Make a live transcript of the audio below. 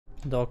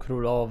Do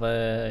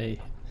królowej.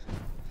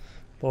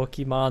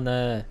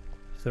 Pokimane.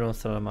 W którą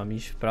stronę mam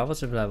iść? W prawo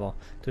czy w lewo?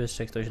 Tu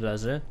jeszcze ktoś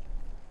leży.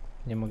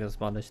 Nie mogę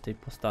zbadać tej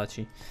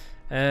postaci.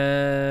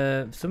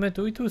 W sumie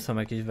tu i tu są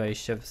jakieś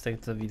wejście, z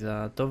tego co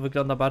widzę. To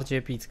wygląda bardziej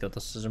epicko, to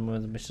szczerze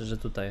mówiąc myślę, że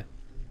tutaj.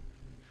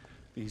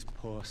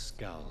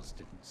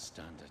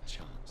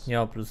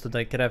 Nie, oprócz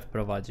tutaj krew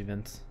prowadzi,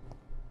 więc...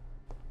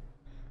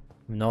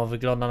 No,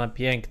 wygląda na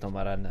piękną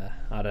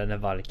arenę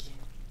walki.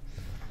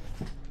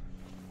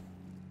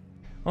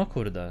 O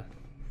kurde.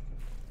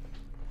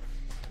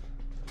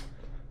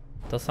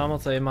 To samo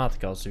co jej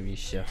matka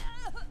oczywiście.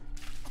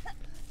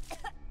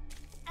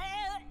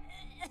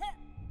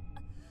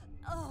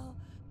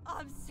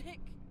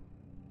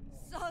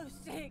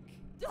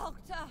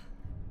 Doctor,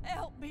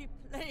 help me,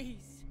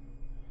 please.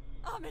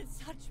 I'm in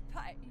such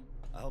pain.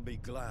 I'll be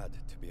glad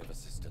to be of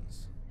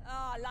assistance.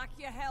 Ah, like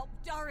your help,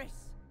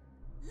 Doris.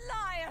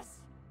 Liars,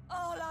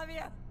 all of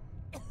you.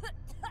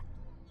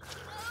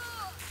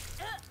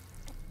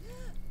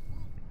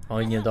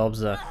 Oj,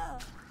 niedobrze.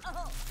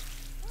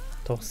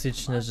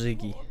 Toksyczne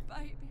żygi.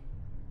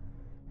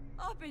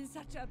 I've been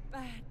such a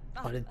bad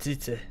Ale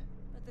cycy.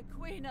 But the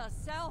Queen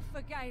herself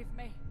forgave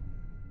me.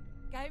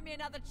 Gave me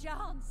another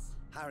chance.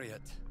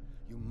 Harriet,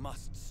 you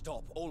must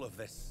stop all of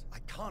this. I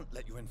can't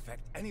let you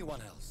infect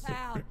anyone else.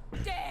 How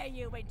dare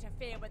you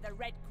interfere with the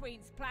Red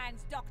Queen's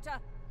plans, Doctor?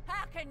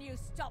 How can you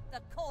stop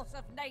the course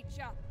of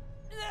nature?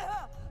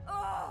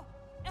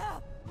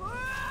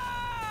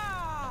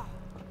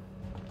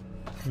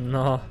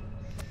 No.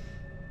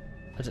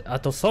 A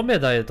to sobie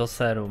daje to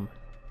serum.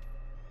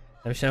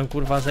 Ja myślałem,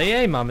 kurwa, że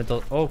jej mamy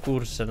to... O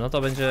kurczę, no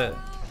to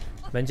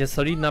będzie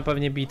solidna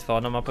pewnie bitwa.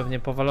 Ona ma pewnie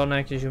powalone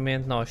jakieś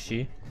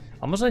umiejętności.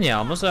 A może nie,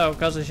 a może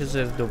okaże się, że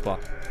jest dupa.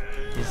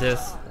 I że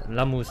jest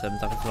lamusem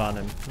tak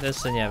zwanym.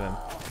 Jeszcze nie wiem.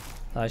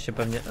 Da się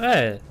pewnie...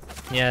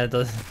 Nie, to...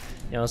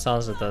 Nie mam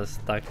szans, że to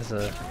jest tak,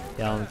 że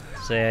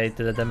ja jej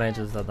tyle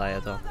damage'u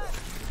zadaję, to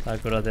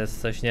akurat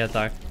jest coś nie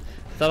tak.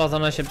 Teraz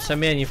ona się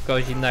przemieni w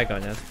kogoś innego,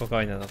 nie?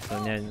 Spokojnie, no to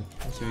nie...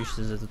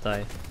 Oczywiście, że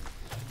tutaj...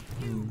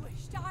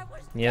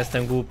 Nie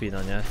jestem głupi,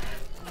 no nie?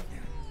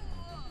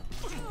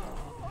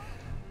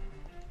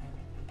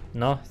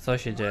 No, co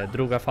się dzieje?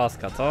 Druga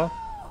faska, co?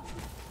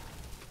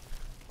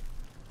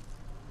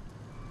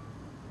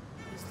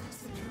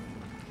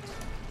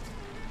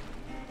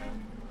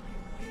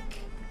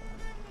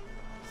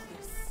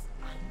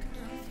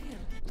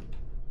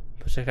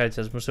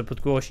 Poczekajcie, aż muszę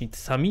podgłośnić.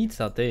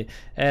 Samica, ty.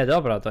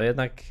 Dobra, to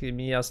jednak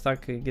mi aż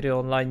tak gry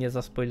online nie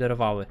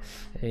zaspoilerowały.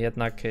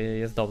 Jednak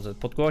jest dobrze.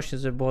 Podgłośnię,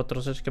 żeby było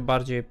troszeczkę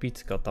bardziej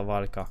epicko ta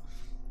walka.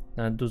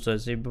 Dużo,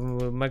 jeżeli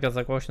był mega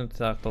za głośno, to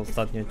tak, to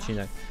ostatni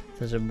odcinek.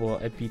 Chcę, żeby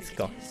było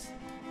epicko.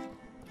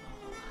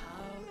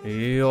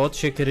 I od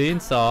się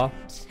kręca.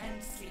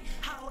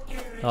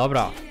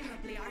 Dobra.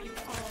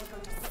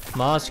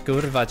 Masz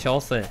kurwa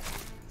ciosy.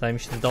 Zanim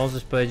się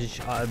zdążysz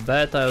powiedzieć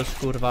B, to już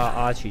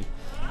kurwa Aci.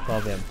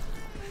 Powiem.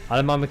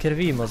 Ale mamy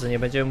krwi, może nie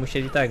będziemy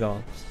musieli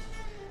tego.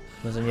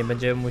 Może nie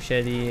będziemy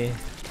musieli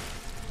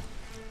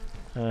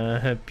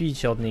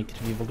pić od niej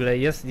krwi. W ogóle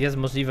jest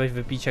możliwość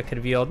wypicia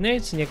krwi od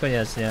niej, czy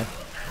niekoniecznie?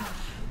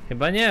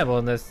 Chyba nie, bo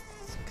ona jest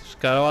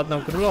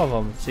szkarłatną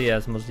królową. Czy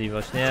jest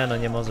możliwość? Nie, no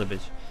nie może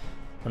być.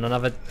 Ona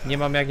nawet, nie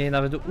mam jak jej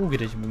nawet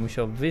ugryźć, by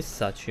musiał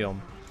wyssać ją.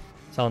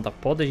 Co on tak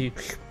podejść i...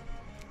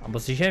 Albo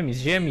z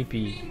ziemi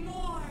pij.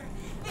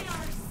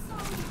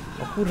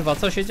 O kurwa,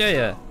 co się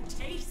dzieje?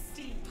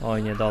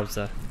 Oj,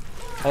 niedobrze.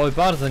 Oj,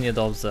 bardzo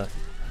niedobrze.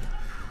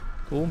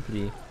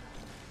 Kumpli.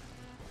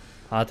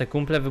 A te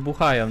kumple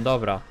wybuchają,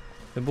 dobra.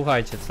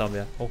 Wybuchajcie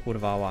sobie. O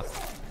kurwa, ła.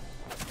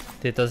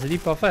 Ty, to jest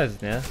lipa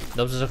fest, nie?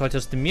 Dobrze, że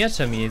chociaż tym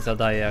mieczem jej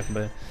zadaję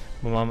jakby.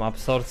 Bo mam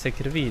absorpcję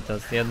krwi, to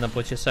jest jedno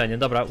pocieszenie.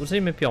 Dobra,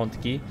 użyjmy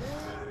piątki.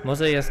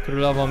 Może jest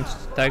królową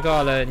tego,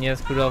 ale nie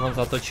jest królową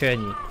za to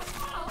cieni.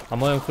 A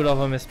moją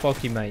królową jest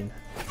Pokimane.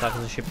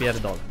 Także się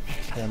pierdol.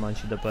 Ja mam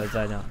ci do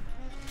powiedzenia.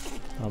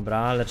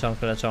 Dobra,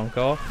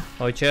 leczonko.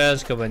 Oj,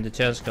 ciężko będzie.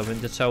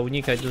 Będzie trzeba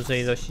unikać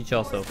dużej ilości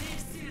ciosów.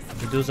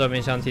 I dużo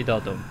mieć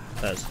antidotum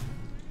też.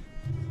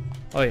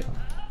 Oj.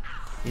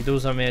 I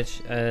dużo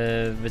mieć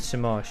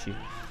wytrzymałości.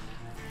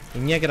 I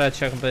nie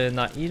grać jakby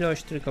na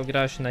ilość, tylko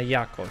grać na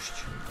jakość.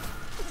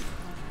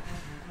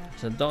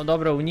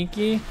 Dobre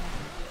uniki.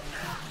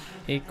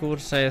 I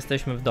kurczę,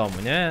 jesteśmy w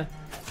domu, nie?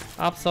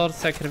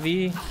 Absorpcja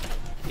krwi.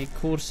 I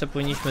kurczę,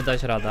 powinniśmy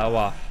dać radę,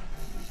 ała.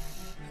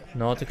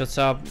 No, tylko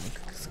trzeba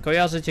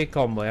skojarzyć jej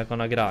combo, jak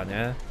ona gra,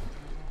 nie?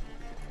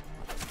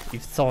 I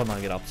w co ona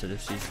gra przede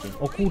wszystkim.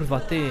 O kurwa,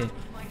 ty!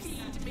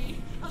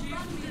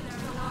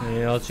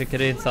 I oczy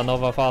kręca,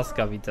 nowa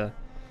faska, widzę.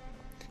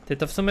 Ty,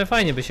 to w sumie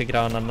fajnie by się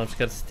grało na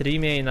przykład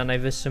streamie i na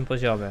najwyższym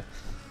poziomie.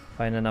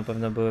 Fajne na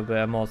pewno byłyby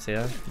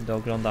emocje do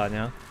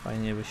oglądania.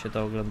 Fajnie by się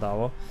to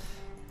oglądało.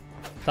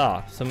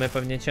 Tak, w sumie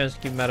pewnie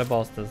ciężki w miarę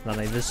boss test na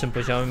najwyższym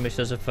poziomie,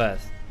 myślę, że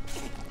fest.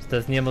 To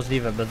jest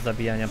niemożliwe bez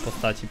zabijania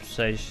postaci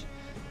przejść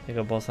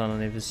tego bossa na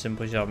najwyższym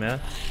poziomie,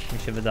 mi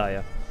się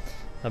wydaje.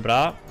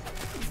 Dobra.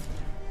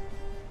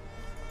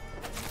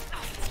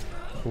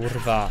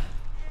 Kurwa.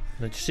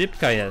 No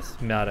szybka jest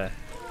w miarę.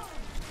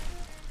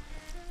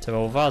 Trzeba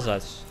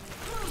uważać.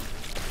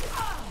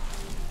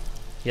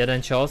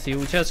 Jeden cios i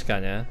ucieczka,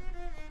 nie?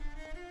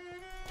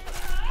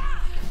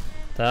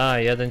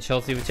 Tak, jeden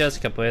cios i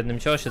ucieczka. Po jednym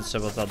ciosie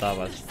trzeba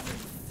zadawać.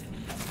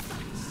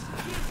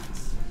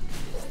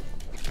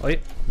 Oj,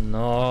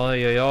 no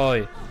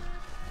oj.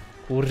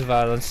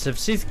 Kurwa, no jeszcze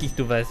wszystkich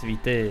tu wezwij,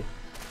 ty.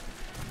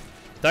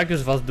 Tak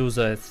już was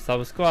dużo jest,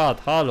 cały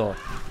skład, halo.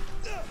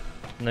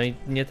 No i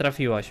nie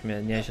trafiłaś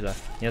mnie, nieźle.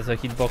 Niezłe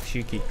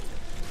hitboxiki.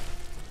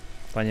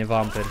 Panie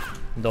Vampyr,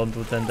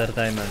 don't do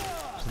entertainment.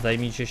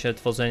 Zajmijcie się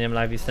tworzeniem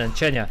live scen.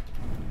 Cienia.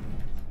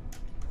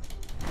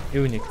 I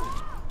unik.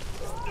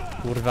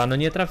 Kurwa, no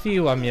nie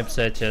trafiła mnie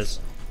przecież.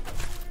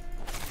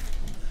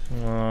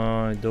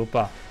 Oj,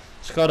 dupa.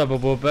 Szkoda, bo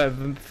było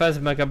fez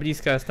mega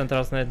blisko, jestem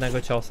teraz na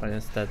jednego ciosa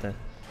niestety.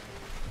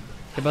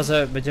 Chyba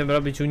że będziemy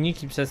robić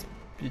uniki przez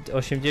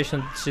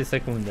 83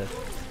 sekundy.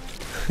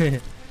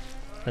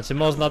 Znaczy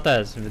można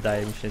też,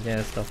 wydaje mi się, nie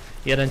jest to.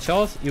 Jeden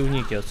cios i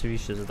uniki,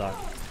 oczywiście, że tak.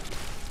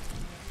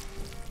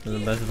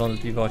 Bez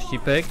wątpliwości,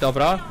 pyk,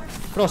 dobra.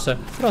 Proszę.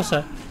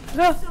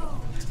 No.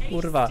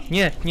 Kurwa,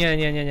 nie.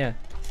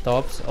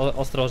 Stop,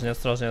 ostrożnie.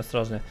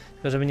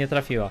 Tylko żeby nie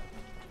trafiła.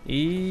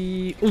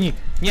 I unik,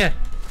 nie.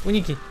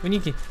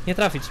 Uniki, nie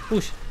trafić,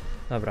 puść.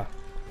 Dobra,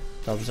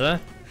 dobrze.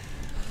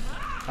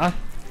 A,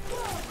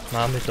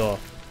 mamy to.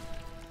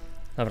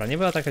 Dobra, nie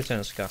była taka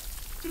ciężka.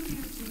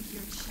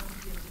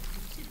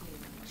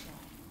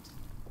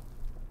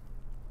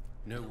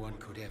 No one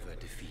could ever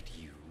defeat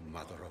you,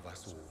 mother of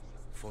us all,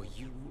 for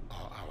you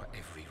are our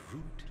every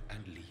root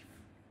and leaf.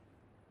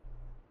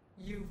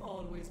 You've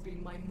always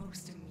been my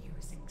most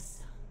amusing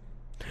son.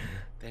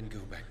 Then go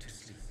back to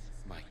sleep,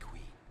 my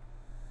queen,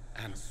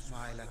 and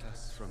smile at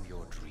us from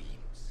your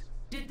dreams.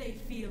 Did they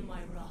feel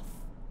my wrath?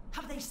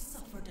 Have they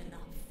suffered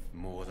enough?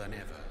 More than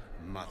ever,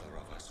 mother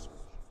of us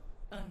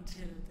all.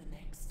 Until the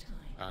next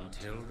time.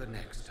 Until the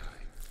next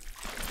time.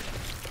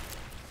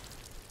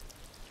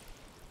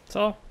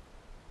 Co?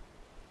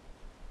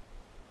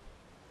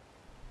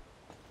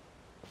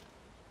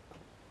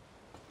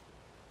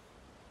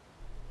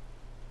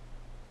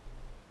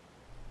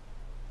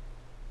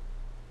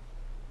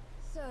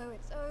 So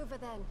it's over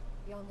then,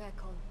 young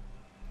Ekon.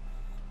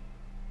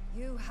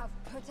 You have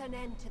put an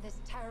end to this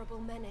terrible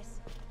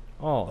menace.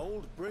 O,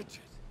 Old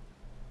Bridget,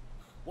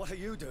 what are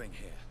you doing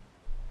here?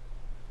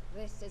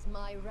 This is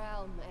my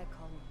realm,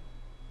 Ekon.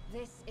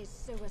 This is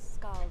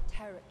Suascal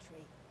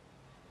territory.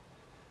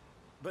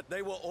 But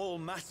they were all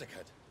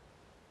massacred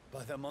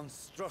by the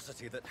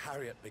monstrosity that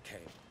Harriet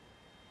became.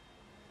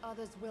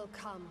 Others will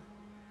come,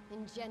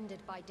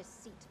 engendered by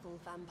deceitful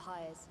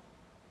vampires.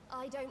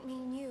 I don't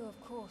mean you,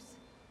 of course.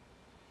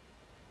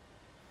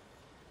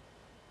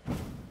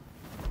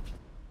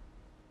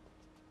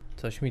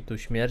 coś mi tu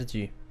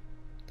śmierdzi.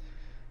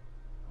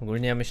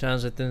 Ogólnie ja myślałem,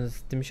 że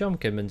z tym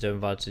ziomkiem będziemy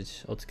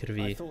walczyć od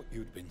krwi.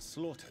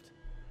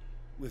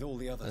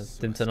 Z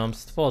tym, co nam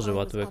stworzył,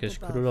 a tu jakaś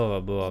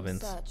królowa była,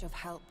 więc...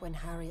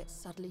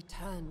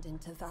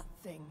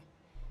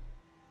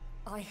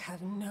 I have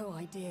no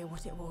idea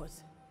what it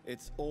was.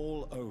 It's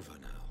all over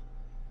now.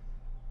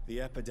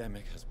 The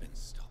epidemic has been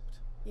stopped.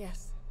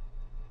 Yes,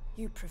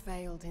 you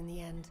prevailed in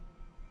the end.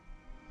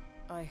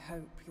 I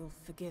hope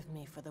you'll forgive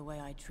me for the way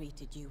I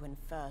treated you when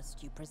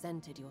first you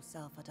presented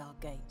yourself at our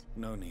gate.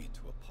 No need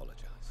to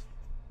apologize,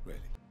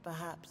 really.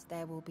 Perhaps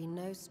there will be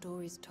no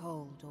stories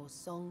told or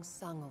songs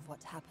sung of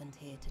what happened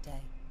here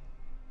today.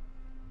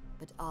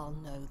 But I'll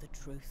know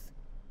the truth.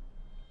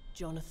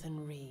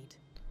 Jonathan Reed,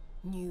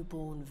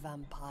 newborn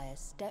vampire,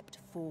 stepped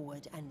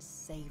forward and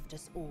saved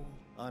us all.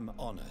 I'm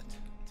honored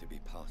to be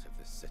part of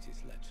this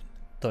city's legend.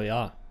 To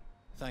ja.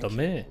 Thank To you,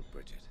 my. Old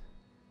Bridget.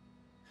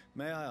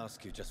 May I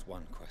ask you just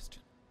one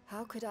question?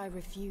 How could I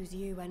refuse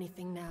you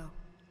anything now?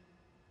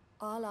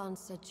 I'll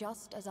answer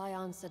just as I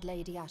answered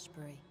Lady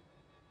Ashbury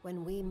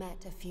when we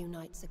met a few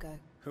nights ago.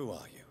 Who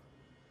are you?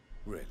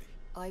 Really?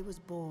 I was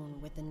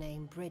born with the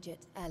name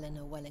Bridget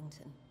Eleanor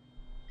Wellington.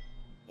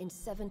 In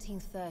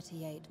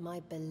 1738, my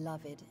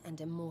beloved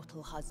and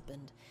immortal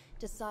husband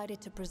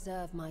decided to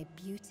preserve my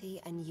beauty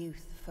and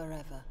youth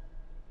forever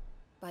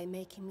by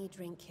making me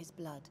drink his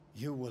blood.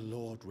 You were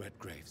Lord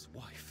Redgrave's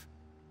wife.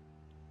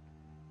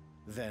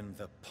 Then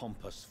the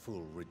pompous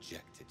fool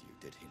rejected you,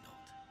 did he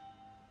not?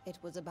 It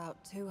was about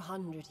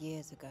 200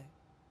 years ago.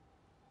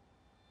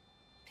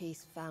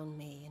 Peace found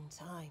me in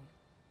time.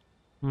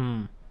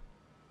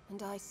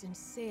 And I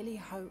sincerely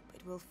hope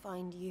it will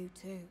find you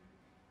too,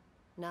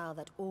 now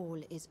that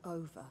all is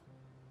over.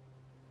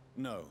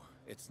 No,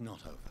 it's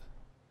not over.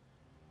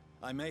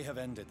 I may have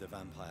ended the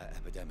vampire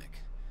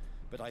epidemic,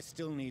 but I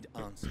still need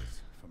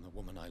answers from the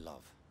woman I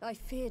love. I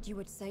feared you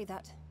would say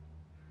that.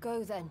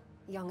 Go then,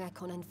 young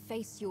Ekon, and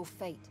face your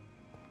fate.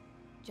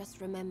 Just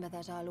remember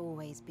that I'll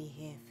always be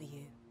here for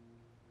you.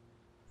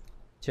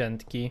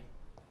 Ciętki.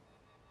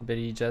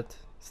 Bridget.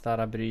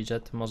 Stara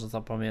Bridget. Może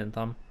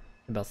zapamiętam.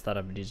 Chyba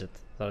stara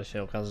Bridget. Zaraz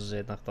się okaże, że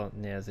jednak to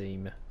nie jest jej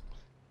imię.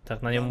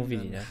 Tak na nią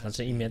mówili, nie?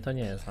 Znaczy imię to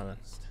nie jest, ale...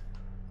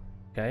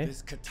 Okej.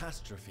 This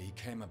catastrophe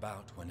came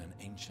about when an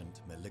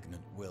ancient,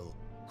 malignant will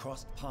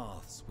crossed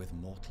paths with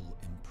mortal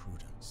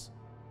imprudence.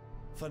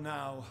 For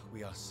now,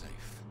 we are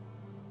safe.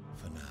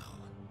 For now.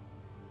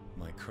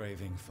 My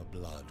craving for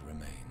blood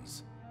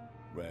remains.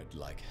 Red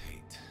like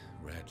hate,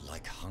 red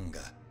like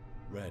hunger.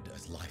 Red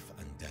as life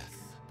and death,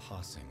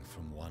 passing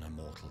from one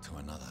immortal to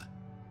another.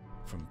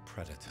 From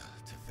predator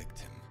to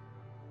victim.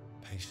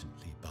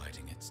 Patiently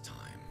biding its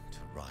time to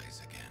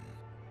rise again.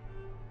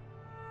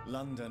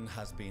 London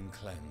has been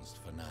cleansed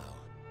for now,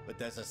 but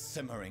there's a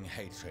simmering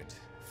hatred,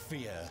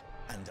 fear,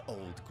 and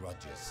old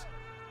grudges.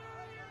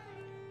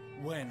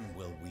 When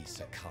will we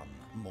succumb,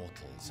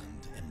 mortals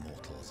and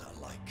immortals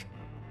alike?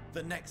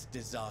 The next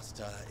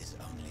disaster is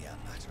only a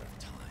matter of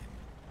time.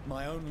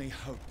 My only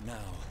hope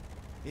now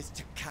is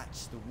to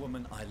catch the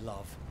woman I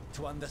love,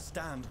 to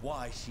understand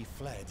why she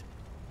fled,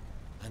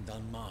 and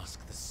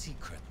unmask the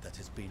secret that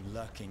has been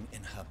lurking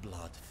in her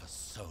blood for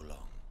so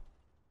long.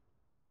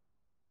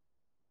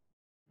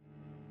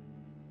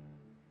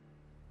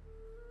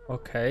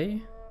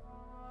 Okej.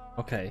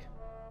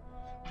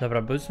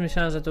 Dobra, bo już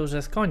myślałem, że to już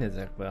jest koniec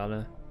jakby,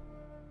 ale...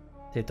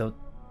 Ty to...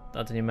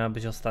 A to nie miała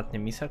być ostatnia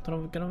misja,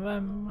 którą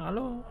wygrywałem?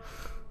 Halo?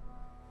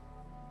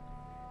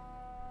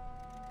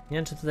 Nie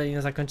wiem, czy tutaj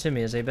nie zakończymy.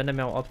 Jeżeli będę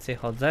miał opcję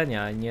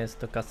chodzenia i nie jest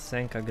to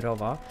cutscenka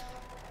growa,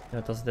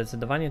 no to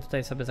zdecydowanie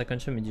tutaj sobie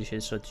zakończymy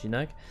dzisiejszy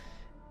odcinek.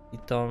 I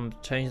tą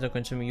część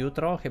dokończymy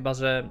jutro, chyba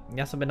że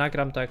ja sobie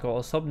nagram to jako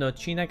osobny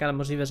odcinek, ale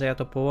możliwe, że ja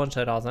to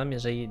połączę razem.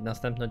 Jeżeli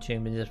następny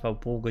odcinek będzie trwał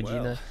pół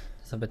godziny,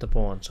 to sobie to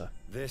połączę.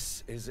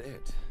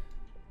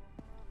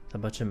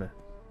 Zobaczymy.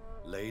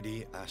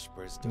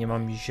 Nie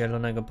mam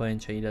zielonego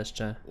pojęcia, ile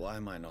jeszcze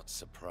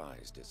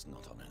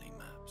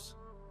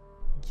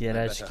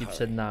giereczki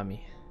przed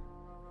nami.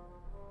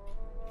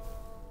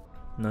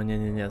 No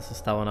nie,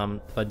 zostało nam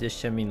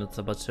 20 minut,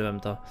 zobaczyłem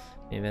to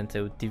mniej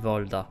więcej u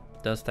Tivolda.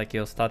 To jest taki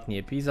ostatni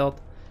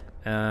epizod.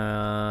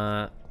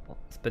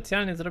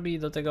 Specjalnie zrobili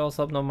do tego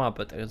osobną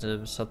mapę,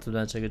 także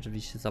szacuneczek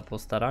oczywiście za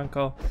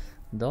postaranko.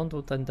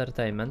 Don't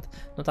Entertainment.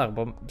 No tak,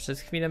 bo przez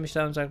chwilę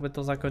myślałem, że jakby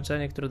to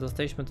zakończenie, które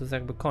dostaliśmy, to jest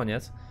jakby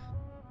koniec.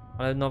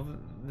 Ale no,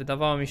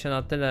 wydawało mi się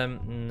na tyle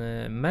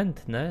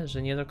mętne,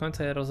 że nie do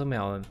końca je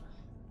rozumiałem.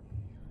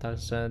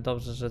 Także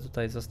dobrze, że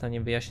tutaj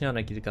zostanie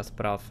wyjaśnione kilka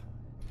spraw.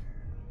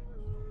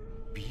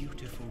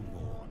 Beautiful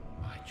morn,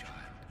 my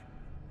child.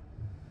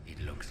 It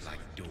looks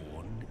like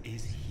dawn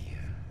is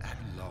here at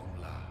long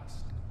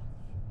last.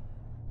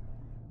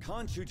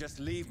 Can't you just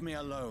leave me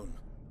alone?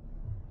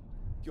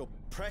 Your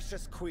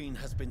precious queen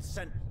has been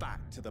sent back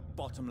to the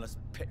bottomless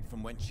pit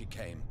from whence she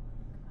came.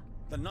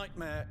 The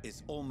nightmare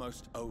is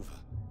almost over.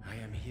 I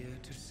am here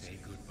to say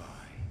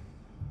goodbye.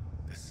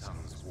 The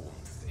sun's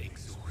warmth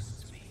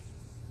exhausts me.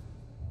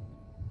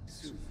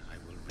 Soon I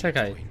will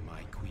rejoin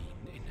my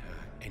queen in her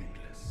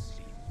endless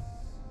sleep.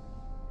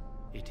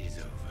 It is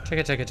over.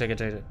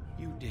 Czekaj.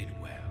 You did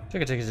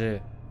well.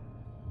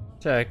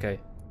 Czekaj.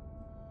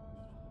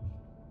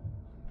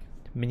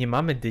 My nie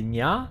mamy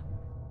dnia?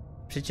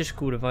 Przecież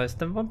kurwa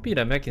jestem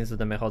wampirem. Jakim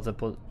cudem ja chodzę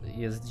po...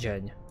 jest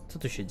dzień? Co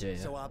tu się dzieje?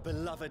 So our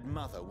beloved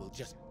mother will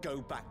just go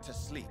back to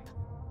sleep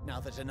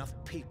now that enough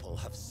people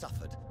have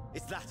suffered.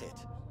 Is that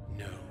it?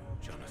 No,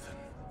 Jonathan.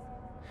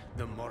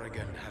 The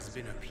Morrigan has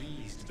been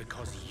appeased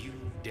because you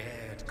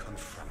dared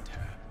confront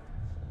her.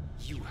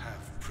 You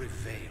have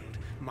prevailed,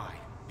 my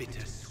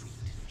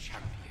bittersweet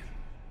champion.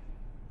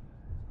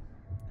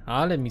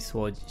 Ale mi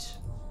słodzisz.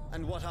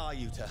 And what are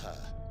you to her?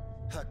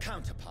 Her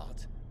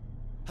counterpart?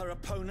 Her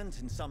opponent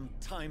in some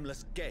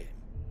timeless game?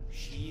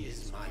 She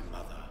is my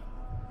mother,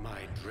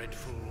 my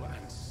dreadful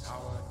and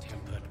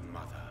sour-tempered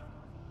mother.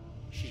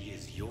 She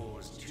is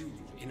yours too,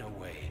 in a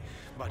way,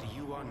 but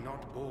you are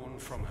not born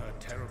from her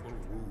terrible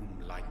womb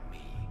like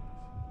me.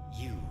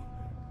 You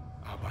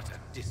are but a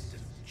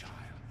distant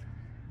child.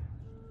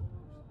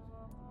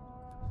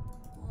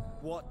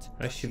 What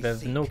Właściwie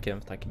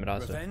wnukiem w takim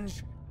razie.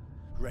 Revenge?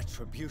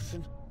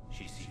 Retribution?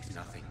 She seeks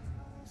nothing,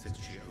 since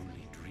she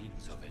only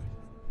dreams of it.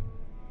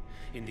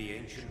 In the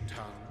ancient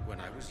tongue, when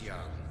I was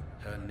young,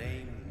 her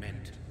name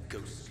meant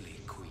ghostly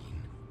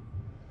queen.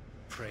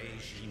 Pray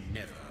she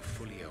never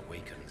fully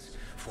awakens,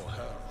 for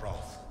her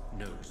wrath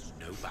knows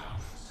no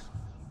bounds.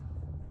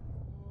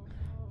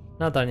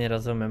 Nadal nie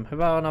rozumiem.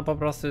 Chyba ona po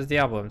prostu jest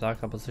diabłem,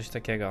 tak? Albo coś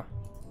takiego.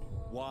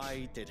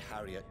 Why did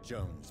Harriet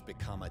Jones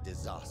become a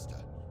disaster?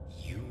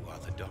 You are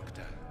the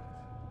doctor.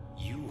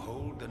 You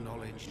hold the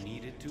knowledge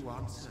needed to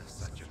answer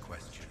such a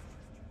question.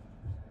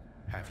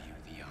 Have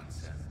you the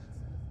answer?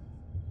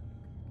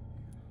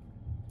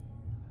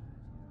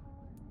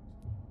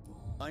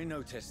 I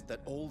noticed that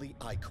all the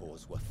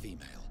Icors were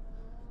female,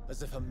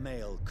 as if a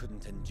male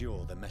couldn't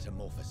endure the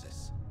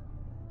metamorphosis.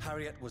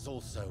 Harriet was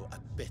also a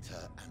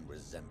bitter and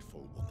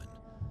resentful woman,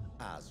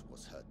 as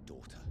was her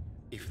daughter.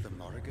 If the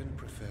Morrigan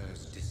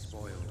prefers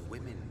despoiled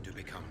women to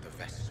become the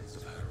vessels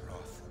of her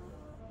wrath,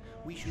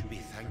 we should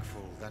be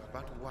thankful that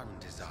but one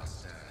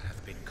disaster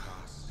hath been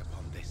cast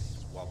upon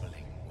this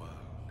wobbling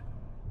world.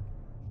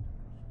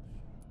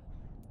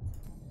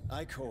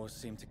 Icors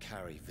seem to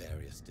carry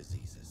various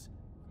diseases.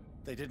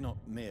 They did not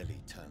merely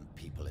turn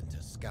people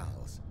into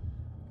skulls.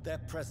 Their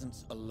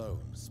presence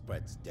alone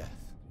spreads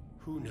death.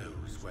 Who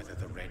knows whether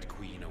the Red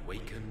Queen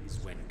awakens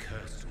when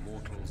cursed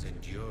mortals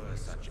endure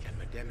such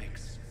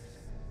epidemics,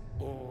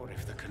 or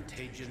if the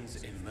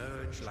contagions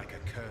emerge like a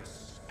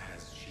curse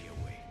as she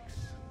awakes.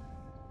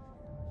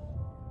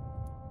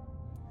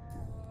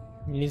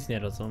 Nic nie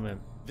rozumiem.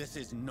 This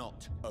is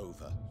not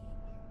over.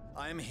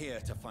 I am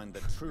here to find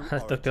the true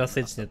To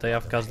klasycznie, to ja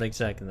w każdej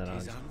grze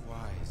generalnie. It is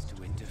unwise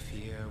to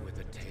interfere with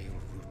a tale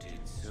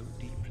rooted so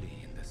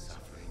deeply in the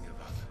suffering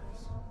of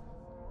others.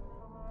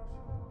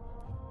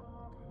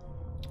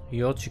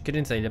 Jo, ci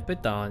kręcę, ile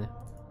pytań.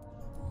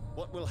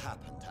 What will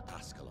happen to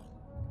Ascalon?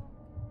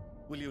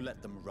 Will you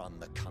let them run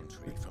the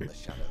country from the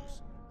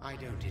shadows? I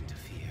don't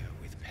interfere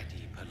with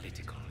petty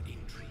political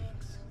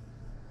intrigues.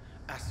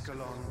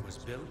 Ascalon was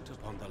built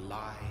upon the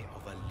lie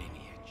of a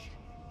lineage.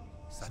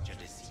 Such a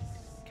deceit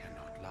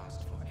cannot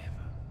last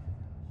forever.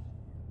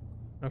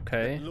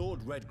 Okej.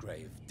 Lord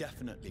Redgrave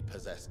definitely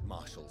possessed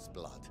Marshall's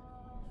blood.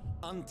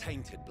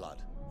 Untainted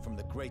blood from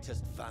the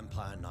greatest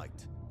vampire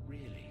knight.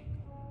 Really?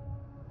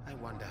 I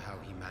wonder how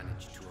he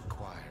managed to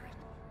acquire it.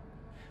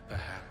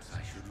 Perhaps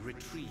I should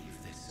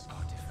retrieve this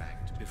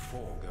artifact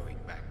before going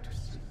back to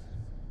sleep.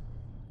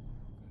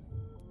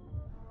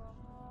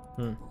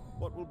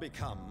 What will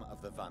become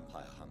of the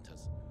vampire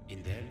hunters?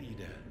 In their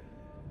leader,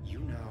 you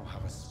now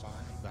have a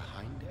spy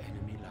behind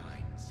enemy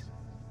lines.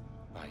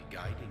 By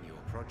guiding your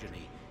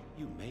progeny,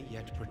 you may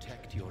yet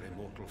protect your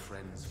immortal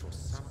friends for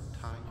some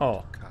time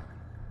to come.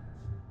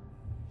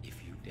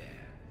 If you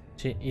dare.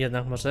 Czyli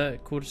jednak może,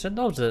 kurczę,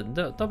 dobrze,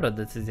 dobre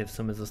decyzje w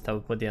sumie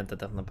zostały podjęte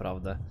tak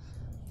naprawdę.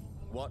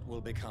 What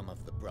will become of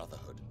the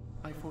Brotherhood?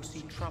 I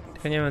foresee trouble.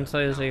 Tylko nie wiem co,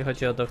 jeżeli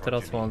chodzi o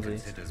doktora Swansea.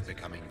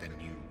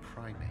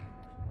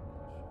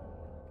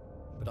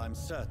 But I'm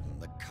certain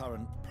the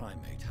current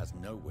primate has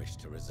no wish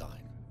to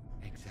resign.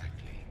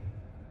 Exactly.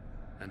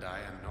 And I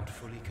am not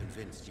fully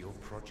convinced your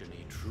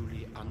progeny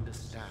truly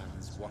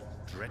understands what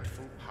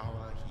dreadful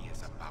power he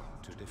is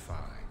about to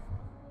defy.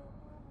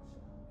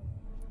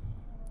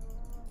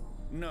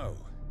 No.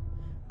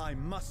 I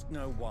must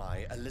know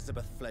why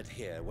Elizabeth fled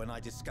here when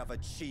I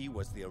discovered she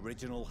was the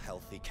original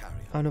healthy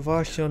carrier. A no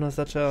właśnie, ona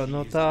zaczęła,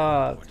 no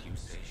tak. What you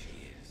say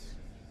she is.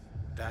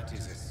 That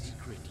is a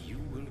secret you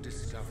will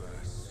discover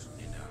soon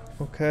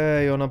enough.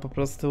 Okej, ona po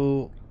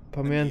prostu,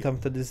 pamiętam,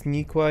 wtedy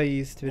znikła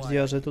i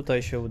stwierdziła, że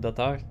tutaj się uda,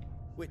 tak?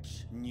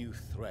 Which new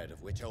thread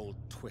of which old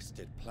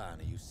twisted plan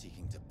are you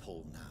seeking to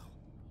pull now?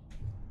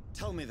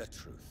 Tell me the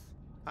truth.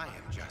 I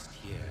am just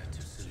here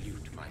to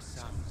salute my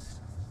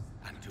sons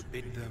and to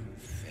bid them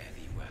fare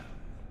thee well.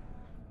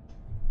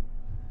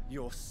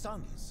 Your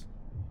sons?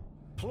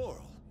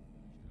 Plural?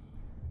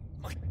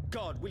 My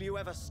God, will you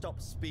ever stop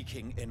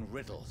speaking in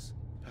riddles?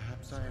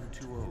 Perhaps I am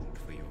too old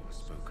for your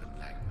spoken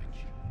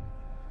language.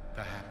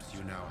 Perhaps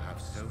you now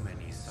have so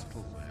many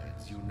subtle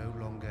words you no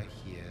longer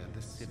hear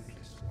the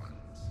simplest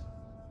ones.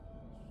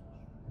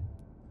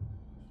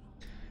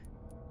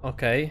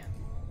 Okej.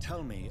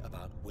 Tell me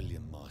about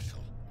William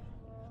Marshall.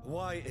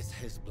 Why is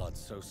his blood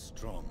so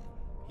strong?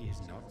 He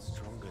is not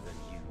stronger than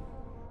you,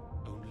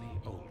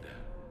 only older.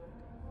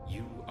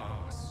 You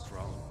are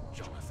strong,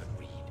 Jonathan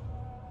Reed.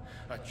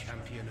 A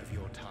champion of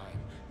your time,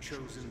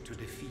 chosen to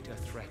defeat a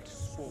threat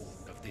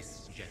spawned of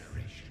this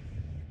generation.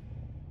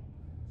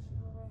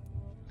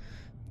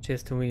 Czy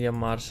jest tu William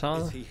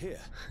Marshall? Is he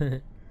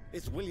here?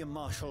 Is William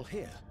Marshall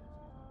here?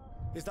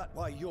 Is that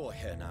why you're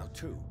here now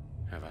too?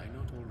 Have I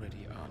not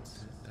already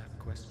answered that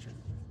question?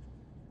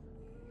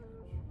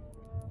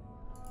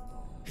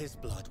 His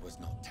blood was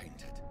not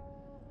tainted.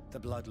 The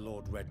blood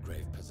Lord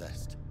Redgrave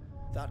possessed.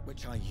 That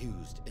which I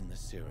used in the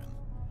serum.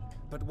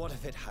 But what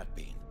if it had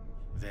been?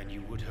 Then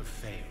you would have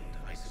failed,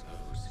 I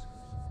suppose.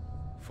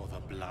 For the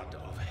blood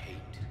of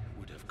hate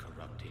would have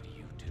corrupted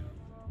you too.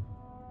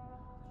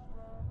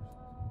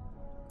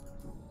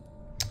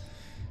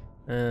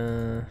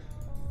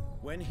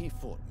 When he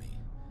fought me,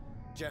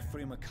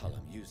 Geoffrey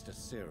McCullum used a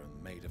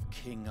serum made of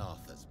King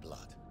Arthur's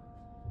blood.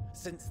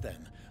 Since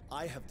then,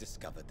 I have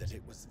discovered that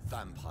it was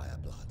vampire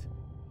blood.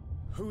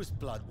 Whose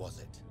blood was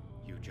it?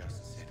 You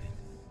just said it.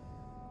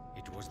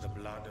 It was the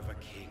blood of a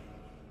king.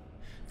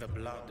 The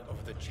blood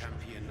of the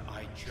champion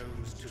I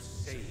chose to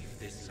save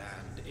this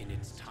land in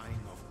its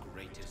time of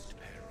greatest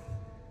peril.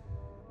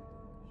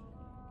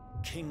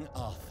 King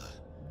Arthur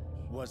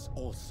was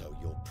also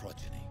your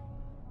progeny.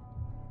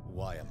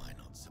 Why am I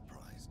not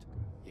surprised?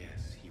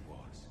 Yes, he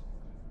was.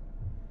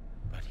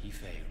 But he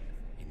failed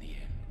in the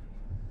end.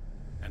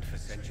 And for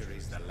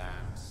centuries the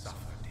land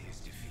suffered his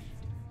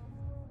defeat.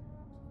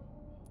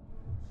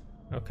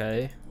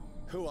 Okej.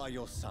 Who are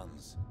your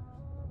sons?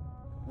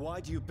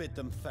 Why do you bid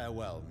them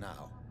farewell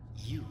now?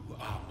 You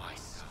are my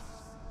son,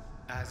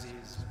 as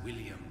is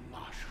William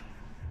Marshall.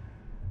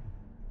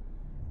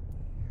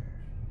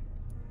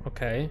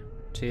 Okej.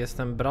 Czy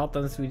jestem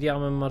bratem z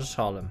Williamem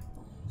Marshallem?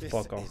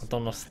 Spoko, to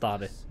nasz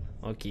stary.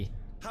 Okej.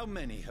 How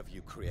many have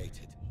you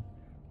created?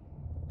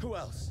 Who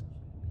else?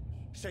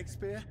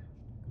 Shakespeare?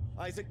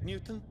 Isaac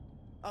Newton?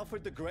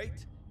 Alfred the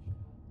Great?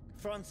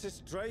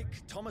 Francis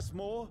Drake? Thomas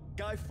More?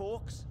 Guy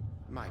Fawkes?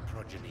 My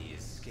progeny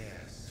is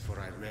scarce, for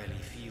I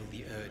rarely feel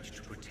the urge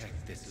to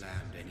protect this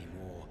land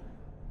anymore.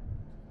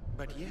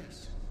 But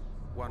yes,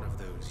 one of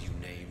those you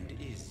named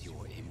is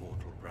your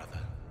immortal brother.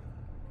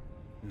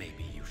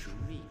 Maybe you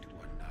should meet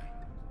one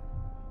night.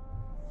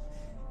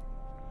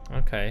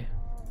 Okay.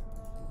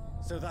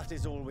 So that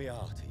is all we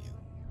are to you?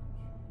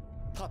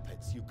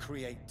 Puppets you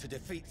create to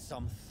defeat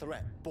some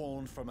threat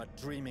born from a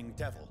dreaming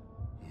devil?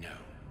 No.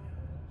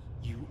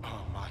 You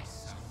are my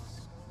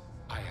sons.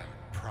 I am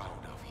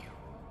proud of you.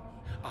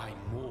 I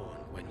mourn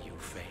when you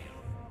fail.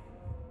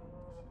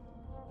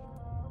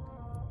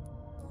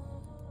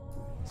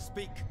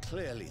 Speak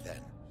clearly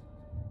then,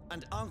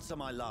 and answer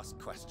my last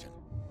question.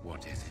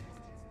 What is it?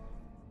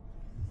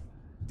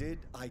 Did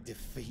I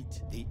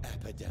defeat the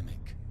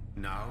epidemic?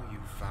 Now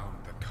you've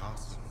found the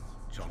castle,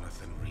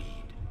 Jonathan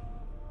Reed.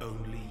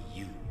 Only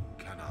you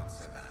can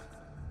answer that.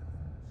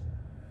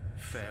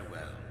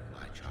 Farewell,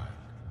 my child.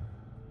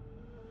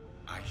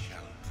 I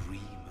shall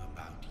dream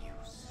about you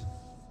soon.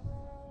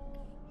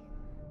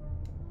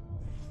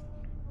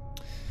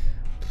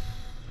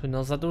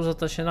 No za dużo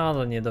to się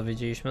nadal nie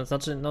dowiedzieliśmy,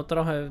 znaczy no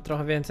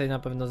trochę więcej na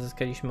pewno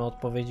zyskaliśmy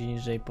odpowiedzi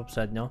niż jej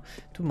poprzednio.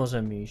 Tu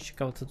możemy iść,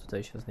 ciekawe co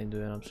tutaj się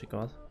znajduje na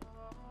przykład.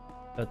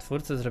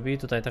 Twórcy zrobili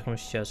tutaj taką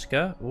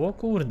ścieżkę. O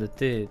kurde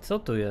ty, co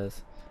tu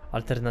jest?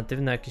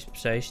 Alternatywne jakieś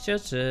przejście,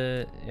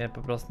 czy ja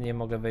po prostu nie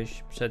mogę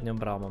wejść przednią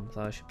bramą?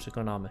 Zaraz się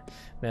przekonamy.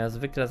 Bo ja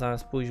zwykle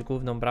zamiast pójść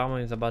główną bramą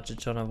i zobaczyć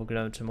czy ona w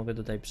ogóle, czy mogę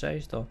tutaj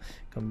przejść, to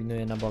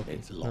kombinuję na boki.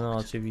 No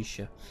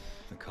oczywiście.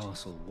 The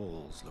castle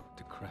walls look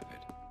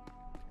decrepit.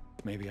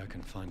 Maybe I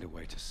can find a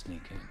way to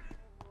sneak in.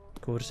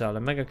 Kurczę, ale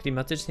mega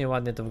klimatycznie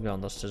ładnie to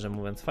wygląda, szczerze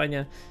mówiąc.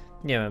 Fajnie,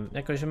 nie wiem,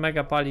 jakoś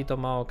mega pali to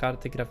mało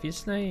karty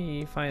graficznej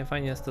i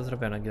fajnie jest to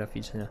zrobione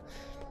graficznie.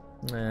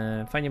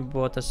 Fajnie by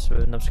było też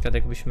na przykład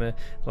jakbyśmy,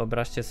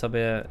 wyobraźcie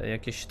sobie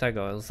jakieś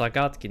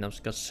zagadki, na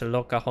przykład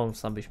Sherlocka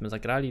Holmesa byśmy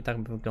zagrali i tak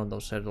by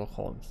wyglądał Sherlock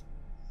Holmes.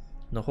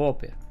 No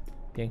chłopie,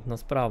 piękna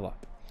sprawa.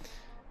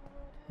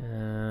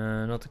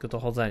 No tylko to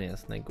chodzenie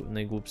jest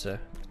najgłupsze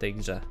w tej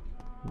grze.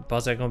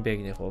 Patrz jak on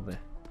biegnie, chłopie.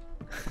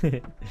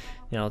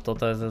 Nie no,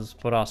 to jest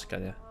porażka,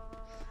 nie?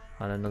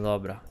 Ale no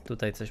dobra,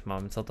 tutaj coś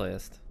mamy, co to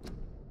jest?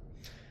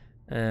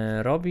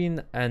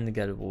 Robin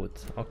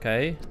Engelwood, ok.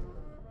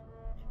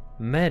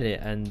 Mary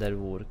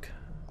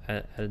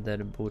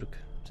Elderburg,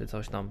 czy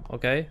coś tam,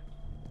 ok.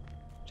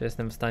 Czy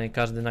jestem w stanie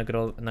każdy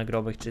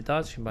nagrobek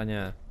czytać? Chyba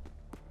nie.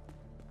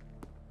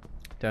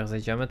 To jak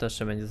zejdziemy, to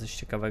jeszcze będzie coś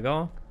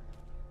ciekawego.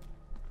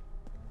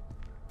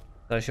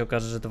 Teraz się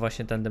okaże, że to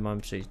właśnie tędy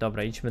mamy przyjść.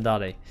 Dobra, idźmy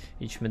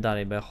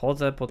dalej, bo ja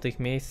chodzę po tych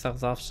miejscach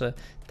zawsze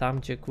tam,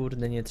 gdzie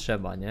kurde nie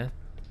trzeba, nie?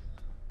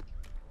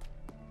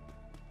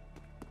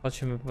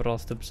 Chodźmy po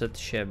prostu przed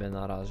siebie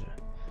na razie.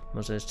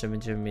 Może jeszcze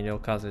będziemy mieli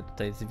okazję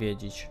tutaj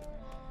zwiedzić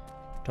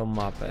tą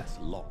mapę.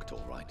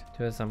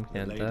 Tu jest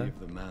zamknięte.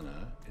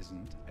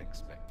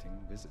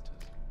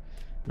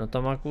 No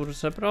to ma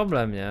kurczę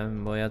problem, nie?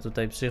 Bo ja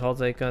tutaj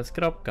przychodzę i koniec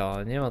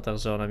kropka. Nie ma tak,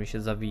 że ona mi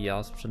się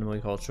zawija sprzed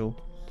moich oczu.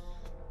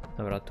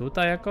 Dobra,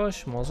 tutaj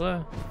jakoś?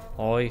 Może?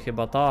 Oj,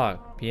 chyba tak.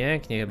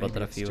 Pięknie chyba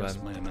trafiłem.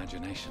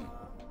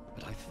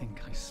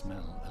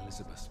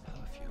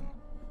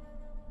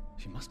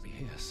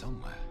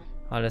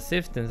 Ale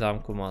syf w tym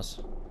zamku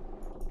masz.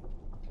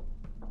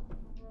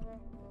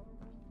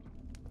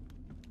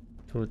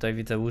 Tutaj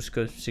widzę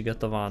łóżko już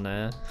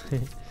przygotowane.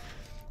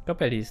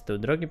 Kopia listu.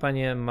 Drogi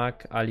panie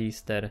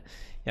McAllister,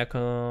 jako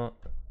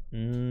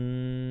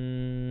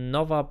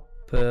nowa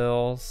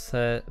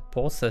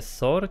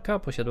posesorka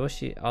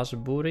posiadłości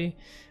Ashbury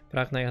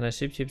pragnę jak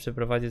najszybciej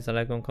przeprowadzić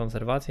zaległą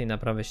konserwację i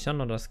naprawę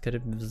ścian oraz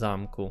krypt w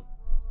zamku.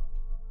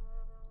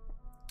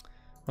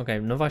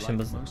 Okej, no właśnie,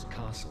 bo...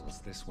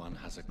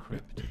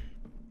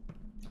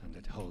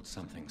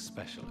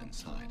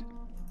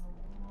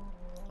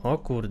 O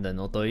kurde,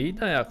 no to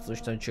idę jak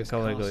coś tam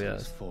ciekawego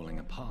jest.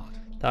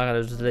 Tak, ale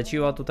już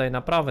zleciła tutaj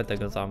naprawę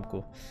tego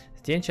zamku.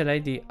 Zdjęcie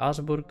Lady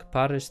Ashburg,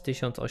 Paryż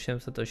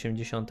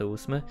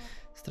 1888.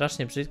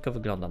 Strasznie brzydko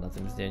wygląda na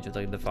tym zdjęciu,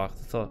 tak de facto,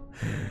 co?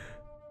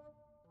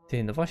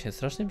 Ty, no właśnie,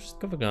 strasznie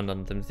brzydko wygląda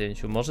na tym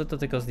zdjęciu. Może to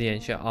tylko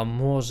zdjęcie, a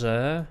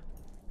może...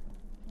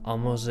 A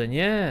może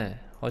nie?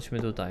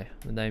 Chodźmy tutaj.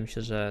 Wydaje mi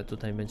się, że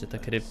tutaj będzie ta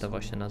krypta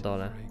właśnie na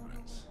dole.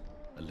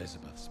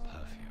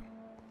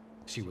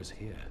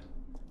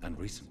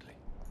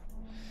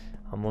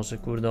 A może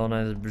kurde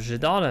ona jest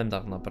brzydalem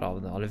tak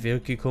naprawdę, ale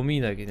wielki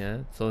kominek,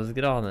 nie? Co jest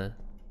grane?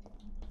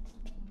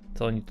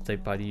 Co oni tutaj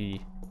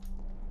palili?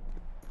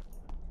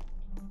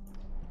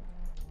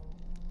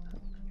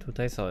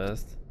 Tutaj co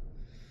jest?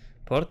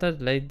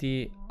 Portret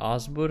Lady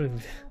Ashburg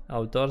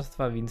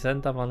autorstwa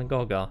Vincenta van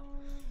Gogha.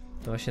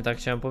 To właśnie tak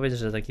chciałem powiedzieć,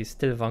 że taki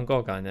styl Van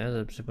Gogha, nie?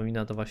 Że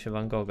przypomina to właśnie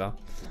Van Gogha.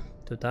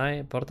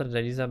 Tutaj portret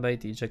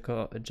Elizabeth i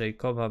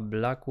Jacoba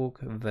Blackwood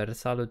w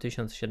Wersalu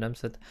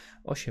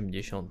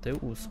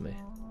 1788.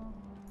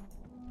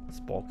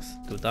 Spoks.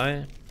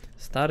 Tutaj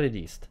stary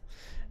list.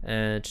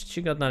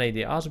 Czcigodna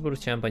Lady Ashburg,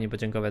 chciałem pani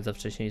podziękować za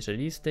wcześniejsze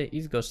listy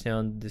i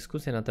zgłaszając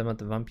dyskusję na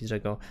temat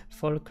wampirzego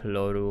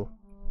folkloru.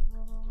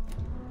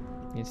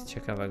 Nic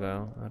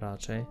ciekawego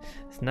raczej.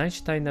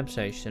 Znajdź tajne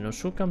przejście. No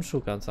szukam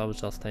cały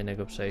czas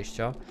tajnego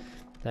przejścia.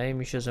 Wydaje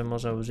mi się, że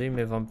może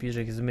użyjmy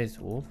wampirzych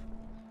zmysłów.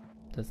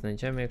 To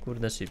znajdziemy je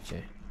kurde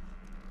szybciej.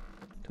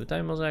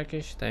 Tutaj może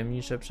jakieś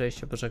tajemnicze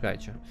przejście,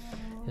 poczekajcie.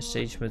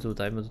 Jeszcze idźmy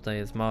tutaj, bo tutaj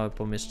jest małe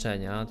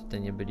pomieszczenie, a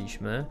tutaj nie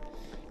byliśmy.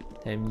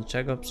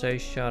 Tajemniczego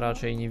przejścia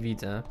raczej nie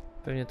widzę.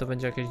 Pewnie to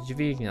będzie jakaś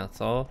dźwignia,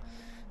 co?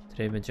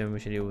 Której będziemy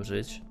musieli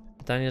użyć.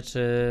 Pytanie,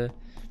 czy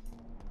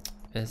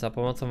za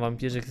pomocą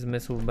wampirzych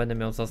zmysłów będę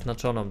miał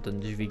zaznaczoną tę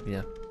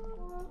dźwignię.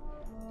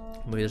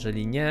 Bo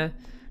jeżeli nie,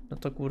 no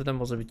to kurde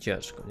może być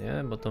ciężko,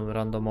 nie? Bo tą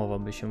randomową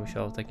by się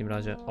musiało w takim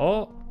razie...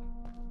 O!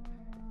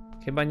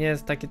 Chyba nie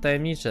jest takie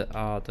tajemnicze.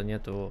 A, to nie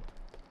tu.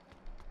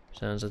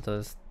 Myślałem, że to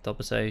jest to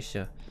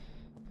przejście.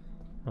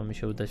 Ma mi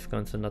się udać w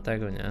końcu na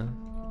tego, nie?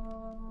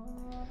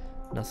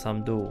 Na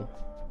sam dół.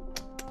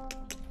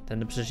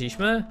 Tędy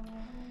przyszliśmy?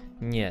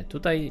 Nie,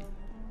 tutaj...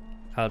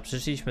 Ale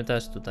przyszliśmy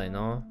też tutaj,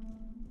 no.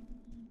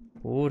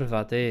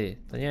 Kurwa, ty.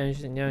 To nie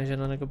mam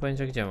zielonego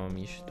pojęcia, gdzie mam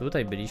iść.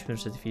 Tutaj byliśmy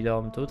przed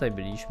chwilą, tutaj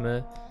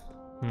byliśmy.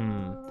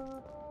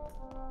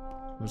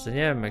 Może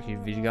nie wiem, jakiś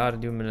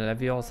Wingardium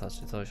Leviosa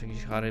czy coś,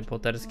 jakieś Harry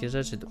Potterskie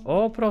rzeczy.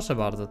 O, proszę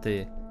bardzo,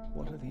 ty.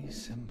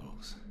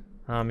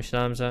 A,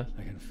 myślałem, że...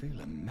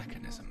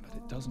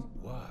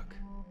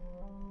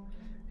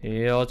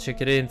 I od się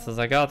kręca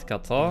zagadka,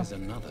 co?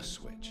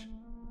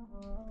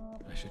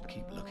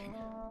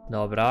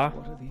 Dobra.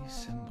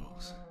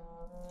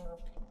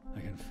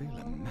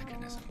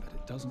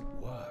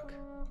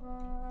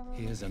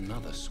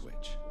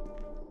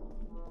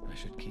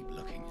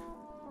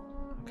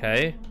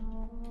 Okej.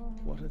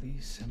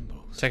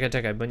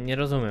 Czekaj, bo nie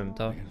rozumiem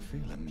to.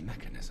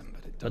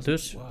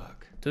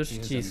 To już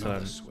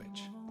wcisłem.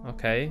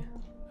 Okej.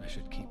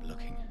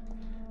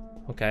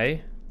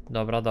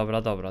 Dobra.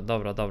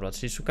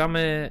 Czyli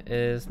szukamy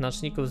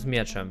znaczników z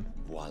mieczem.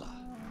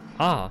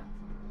 A!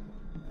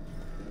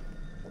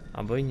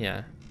 Albo i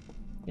nie.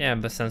 Nie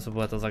wiem, bez sensu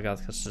była to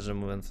zagadka, szczerze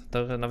mówiąc.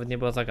 To nawet nie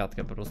była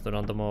zagadka, po prostu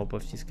randomowo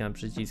powciskałem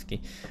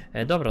przyciski.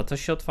 Dobra,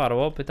 coś się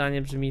otwarło.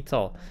 Pytanie brzmi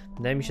co?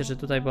 Wydaje mi się, że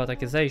tutaj było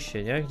takie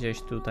zejście, nie?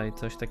 Gdzieś tutaj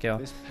coś takiego.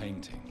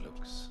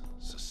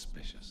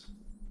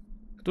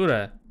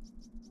 Które?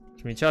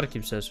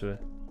 Śmieciarki przeszły.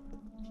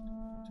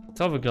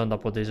 Co wygląda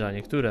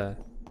podejrzanie?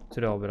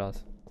 Który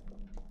obraz?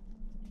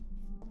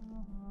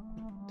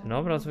 Ten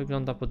obraz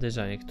wygląda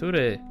podejrzanie.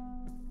 Który?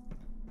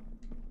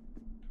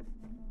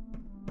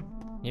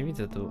 Nie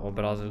widzę tu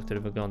obrazu, który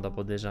wygląda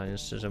podejrzanie,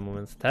 szczerze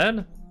mówiąc.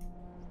 Ten?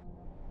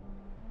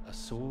 A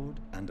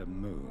sword and a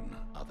moon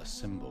are the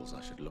symbols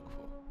I should look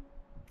for.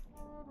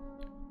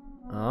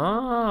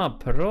 A,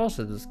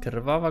 proszę, to jest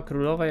krwawa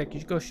królowa,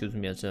 jakiś gościu z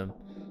mieczem.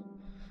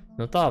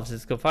 No to,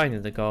 wszystko fajnie,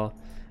 tylko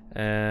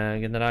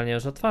generalnie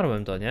już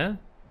otwarłem to, nie?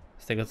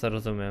 Z tego co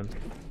rozumiem.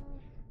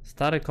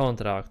 Stary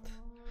kontrakt.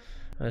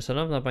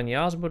 Szanowna pani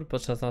Ashburn,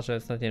 podczas naszej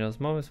ostatniej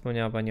rozmowy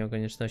wspomniała pani o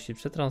konieczności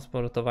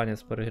przetransportowania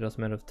sporych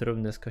rozmiarów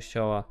trumny z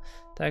kościoła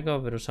tego.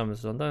 Wyruszamy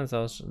z Londynu,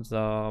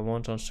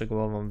 załączą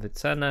szczegółową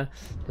wycenę.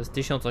 To jest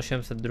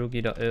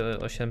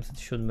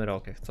 1807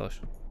 rok, jak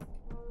coś.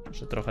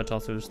 Że trochę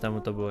czasu już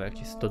temu to było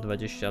jakieś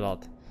 120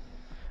 lat.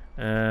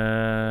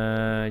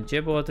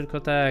 Gdzie było tylko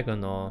tego,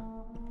 no?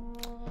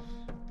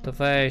 To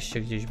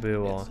wejście gdzieś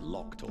było.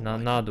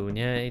 Na dół,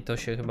 nie? I to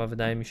się chyba,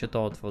 wydaje mi się,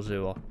 to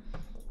otworzyło.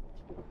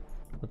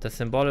 Bo te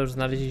symbole już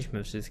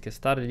znaleźliśmy wszystkie.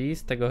 Stary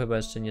list, tego chyba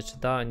jeszcze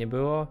nie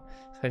było.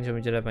 Z chęcią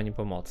udzielę pani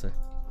pomocy.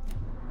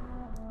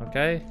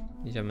 Okej,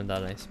 idziemy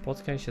dalej.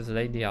 Spotkaj się z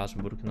Lady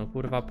Ashburn. No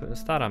kurwa,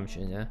 staram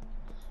się, nie?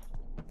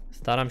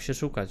 Staram się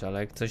szukać, ale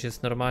jak coś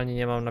jest normalnie,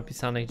 nie mam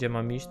napisane, gdzie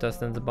mam iść, to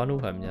jestem z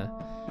banuchem, nie?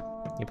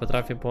 Nie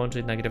potrafię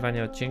połączyć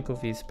nagrywania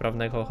odcinków i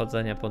sprawnego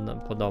chodzenia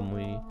po domu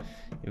i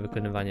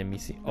wykonywania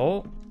misji.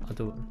 O! A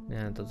tu...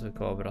 Nie, to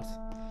tylko obraz.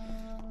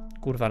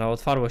 Kurwa, no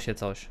otwarło się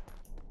coś.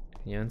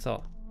 Nie wiem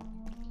co.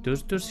 Tu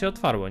już się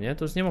otwarło, nie?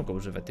 Tu już nie mogę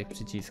używać tych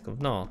przycisków,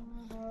 no.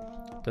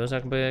 To już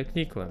jakby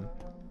klikłem.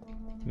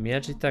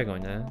 Miecz i tego,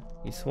 nie?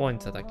 I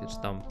słońce takie,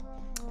 czy tam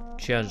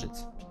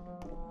księżyc.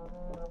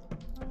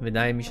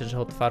 Wydaje mi się, że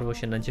otwarło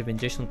się na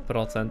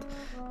 90%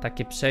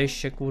 takie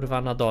przejście,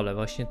 kurwa, na dole.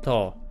 Właśnie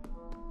to.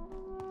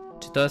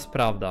 Czy to jest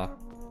prawda?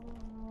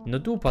 No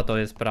dupa to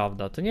jest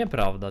prawda, to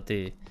nieprawda,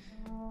 ty.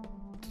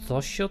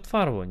 Coś się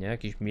otwarło, nie?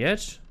 Jakiś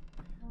miecz?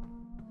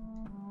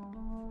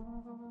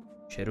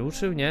 Się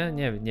ruszył? Nie?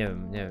 Nie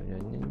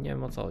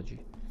wiem o co chodzi.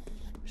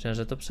 Myślałem,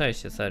 że to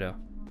przejście, serio.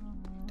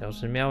 To,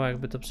 że miało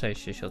jakby to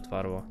przejście się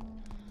otwarło.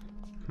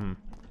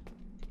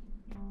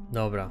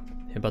 Dobra,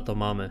 chyba to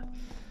mamy.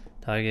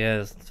 Tak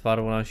jest,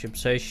 otwarło nam się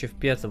przejście w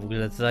piecu, w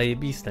ogóle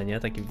zajebiste, nie?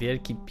 Taki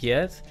wielki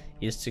piec,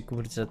 jeszcze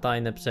kurczę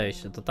tajne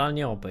przejście,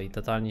 totalnie OP i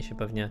totalnie się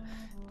pewnie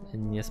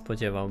nie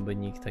spodziewałby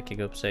nikt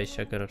takiego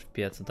przejścia akurat w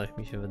piecu, tak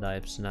mi się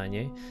wydaje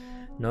przynajmniej.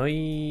 No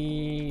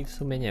i w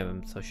sumie nie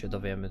wiem, co się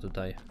dowiemy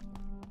tutaj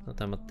na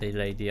temat tej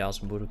Lady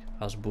Ashbury.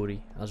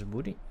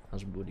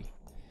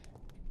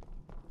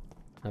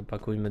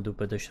 Napakujmy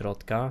dupę do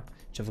środka.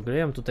 Czy w ogóle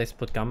ją tutaj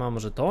spotkamy, a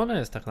może to ona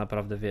jest tak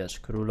naprawdę, wiesz,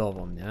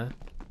 królową, nie?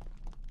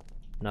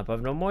 Na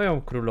pewno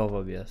moją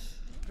królową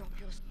jest.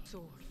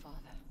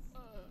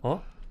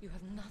 O! You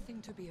have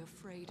nothing to be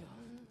afraid of.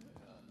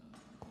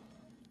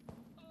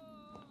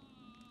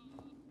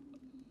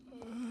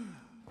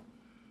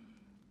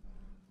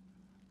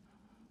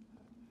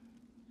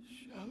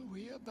 Shall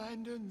we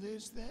abandon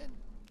this then?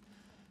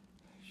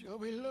 Shall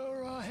we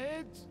lower our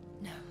heads?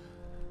 No,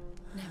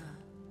 never.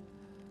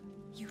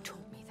 You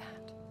taught me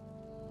that.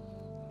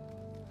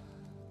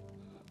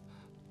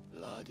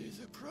 Blood is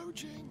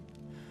approaching.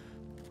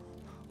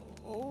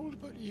 Old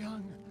but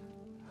young.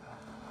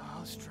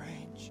 How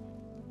strange.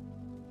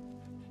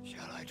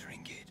 Shall I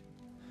drink it?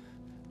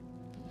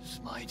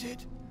 Smite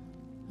it?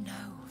 No,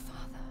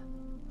 Father.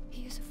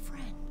 He is a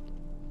friend.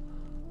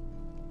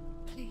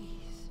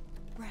 Please,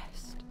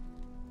 rest.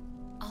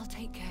 I'll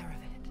take care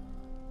of it.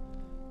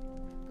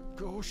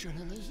 Caution,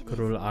 Elizabeth.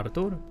 Król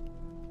Artur?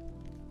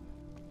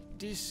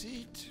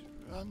 Deceit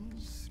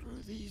runs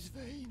through these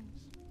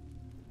veins.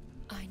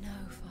 I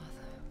know,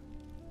 Father.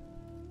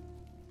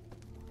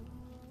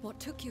 What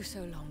took you so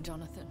long,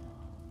 Jonathan?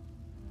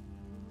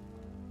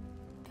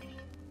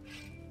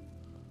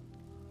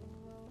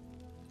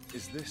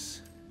 Is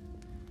this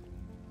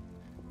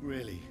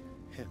really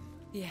him?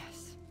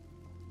 Yes.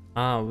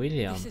 Ah,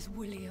 William. This is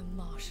William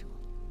Marshall,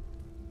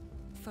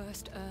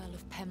 1st Earl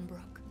of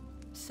Pembroke,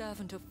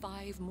 servant of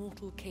 5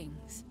 mortal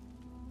kings,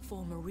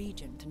 former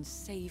regent and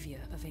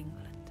savior of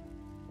England.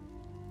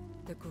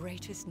 The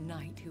greatest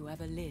knight who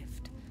ever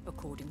lived,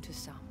 according to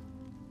some.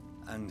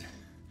 And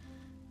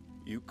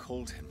you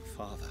called him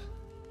father?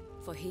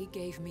 For he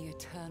gave me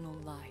eternal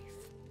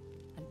life,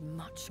 and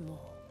much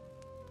more.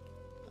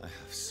 I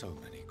have so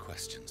many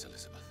questions,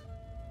 Elizabeth.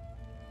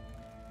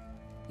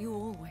 You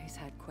always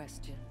had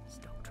questions,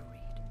 Dr.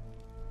 Reed.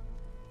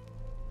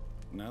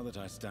 Now that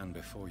I stand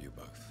before you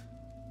both,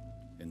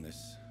 in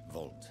this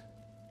vault,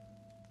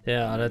 Ty,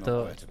 ale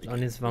to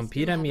on jest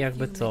wampirem i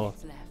jakby co?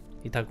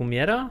 I tak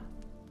umiera?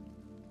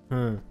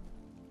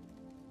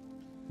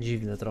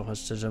 Dziwne trochę,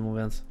 szczerze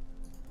mówiąc.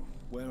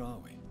 where are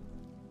we?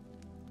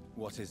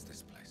 What is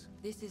this place?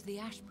 This is the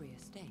Ashbury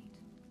estate.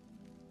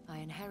 I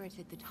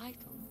inherited the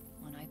title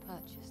when I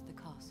purchased the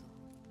castle.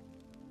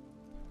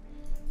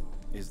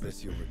 Is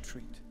this your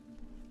retreat?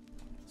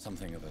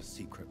 Something of a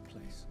secret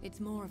place? It's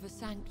more of a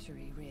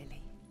sanctuary,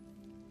 really.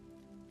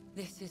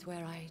 This is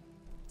where I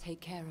take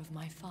care of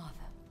my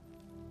father.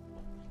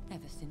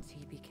 Ever since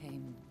he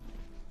became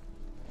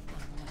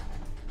unwell.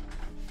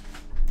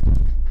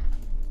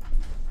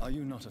 Are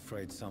you not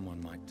afraid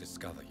someone might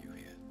discover you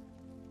here?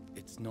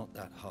 It's not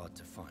that hard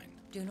to find.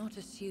 Do not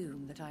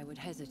assume that I would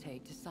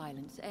hesitate to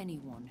silence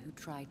anyone who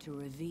tried to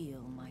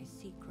reveal my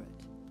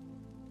secret.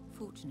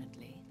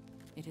 Fortunately,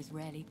 it has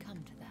rarely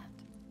come to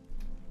that.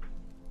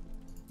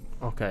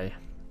 Okej.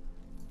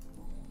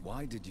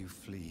 Why did you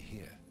flee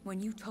here? When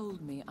you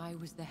told me I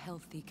was the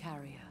healthy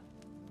carrier,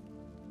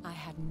 I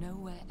had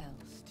nowhere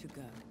else to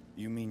go.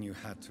 You mean you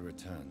had to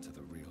return to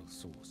the real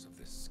source of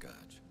this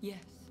scourge?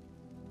 Yes,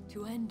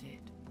 to end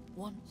it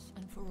once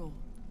and for all.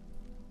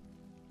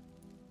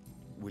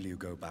 Will you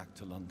go back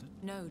to London?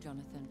 No,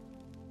 Jonathan.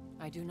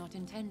 I do not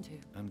intend to.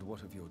 And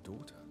what of your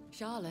daughter?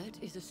 Charlotte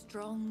is a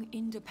strong,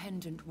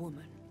 independent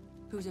woman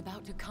who's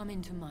about to come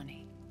into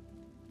money.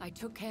 I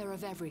took care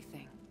of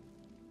everything.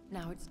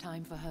 Now it's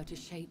time for her to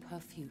shape her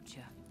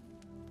future.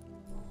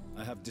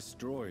 I have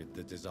destroyed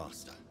the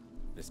disaster,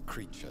 this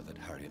creature that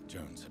Harriet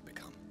Jones had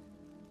become.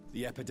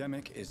 The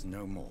epidemic is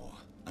no more,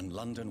 and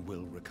London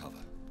will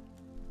recover.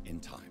 In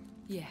time.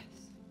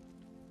 Yes.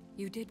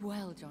 You did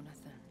well,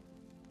 Jonathan.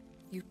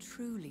 You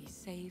truly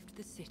saved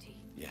the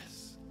city.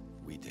 Yes,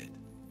 we did.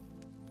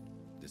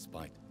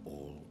 Despite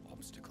all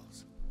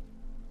obstacles.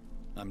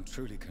 I'm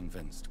truly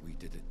convinced we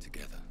did it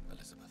together,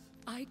 Elizabeth.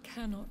 I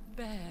cannot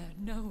bear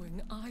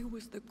knowing I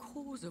was the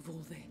cause of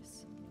all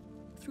this.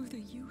 Through the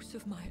use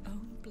of my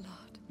own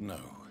blood. No.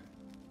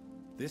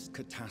 This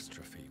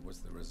catastrophe was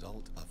the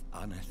result of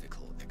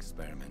unethical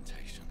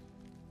experimentation.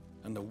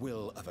 And the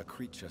will of a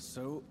creature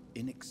so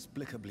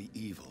inexplicably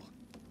evil,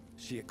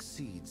 she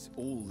exceeds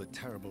all the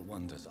terrible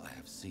wonders I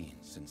have seen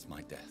since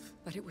my death.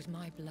 But it was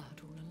my blood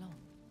all along.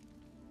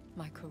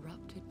 My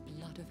corrupted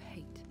blood of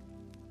hate.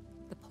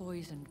 The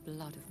poisoned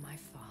blood of my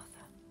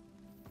father.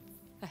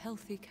 A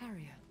healthy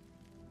carrier.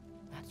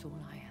 That's all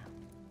I am.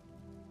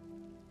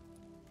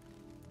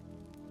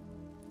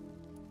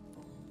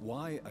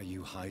 Why are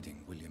you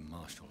hiding William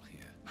Marshall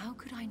here? How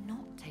could I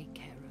not take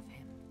care of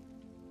him?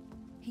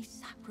 He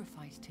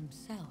sacrificed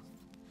himself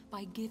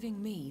by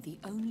giving me the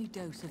only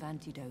dose of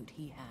antidote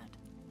he had.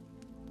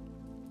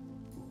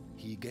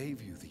 He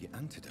gave you the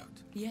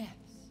antidote? Yes.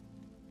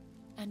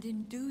 And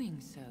in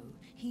doing so,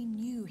 he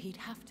knew he'd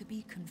have to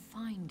be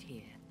confined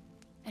here.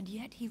 And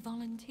yet he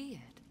volunteered.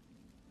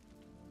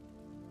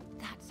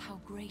 That's how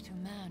great a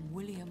man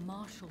William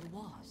Marshall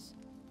was.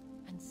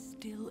 And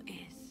still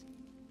is.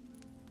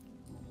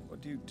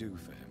 What do you do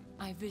for him?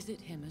 I visit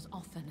him as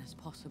often as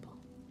possible.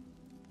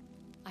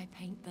 I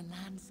paint the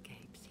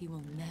landscapes he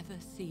will never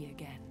see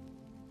again.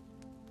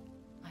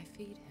 I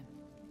feed him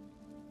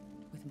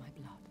with my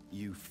blood.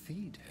 You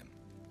feed him?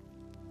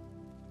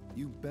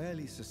 You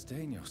barely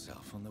sustain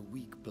yourself on the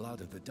weak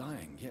blood of the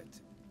dying, yet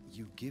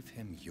You give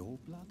him your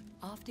blood?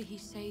 After he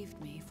saved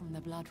me from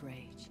the blood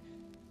rage,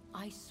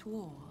 I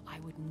swore I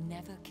would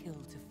never kill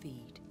to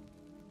feed.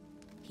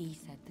 He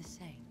said the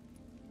same.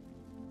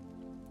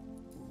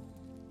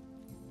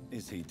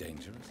 Is he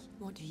dangerous?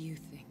 What do you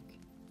think?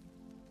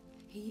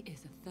 He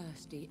is a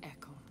thirsty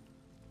Ekon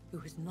who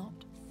has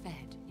not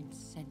fed in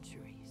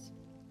centuries.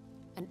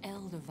 An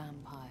elder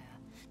vampire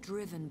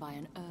driven by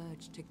an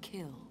urge to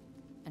kill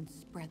and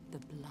spread the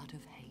blood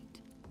of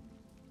hate.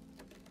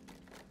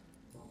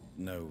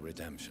 No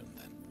redemption,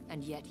 then.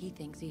 And yet he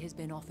thinks he has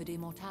been offered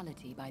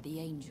immortality by the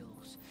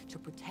angels to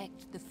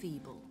protect the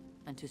feeble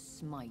and to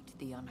smite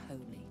the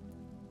unholy.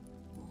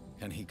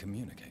 Can he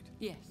communicate?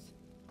 Yes.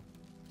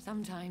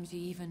 Sometimes he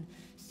even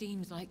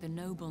seems like the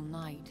noble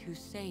knight who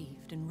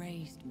saved and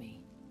raised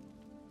me.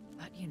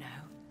 But you know,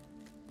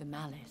 the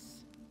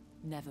malice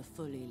never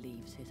fully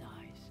leaves his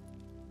eyes.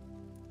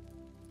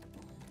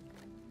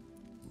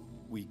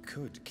 We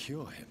could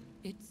cure him.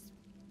 It's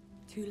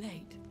too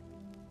late.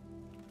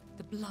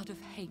 The blood of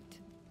hate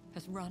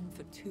has run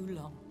for too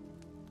long.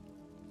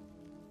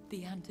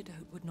 The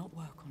antidote would not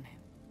work on him.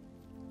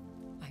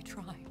 I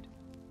tried.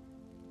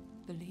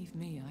 Believe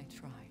me, I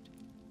tried.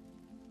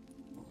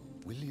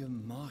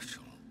 William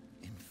Marshall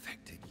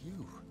infected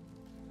you.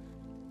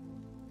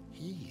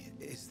 He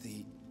is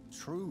the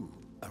true,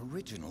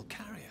 original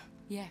carrier.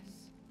 Yes.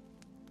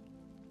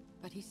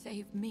 But he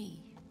saved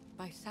me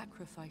by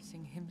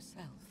sacrificing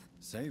himself.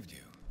 Saved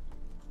you?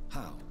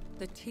 How?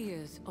 The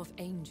tears of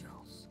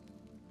angels.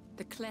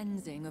 The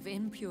cleansing of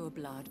impure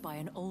blood by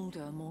an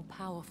older, more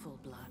powerful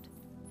blood.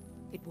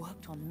 It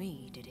worked on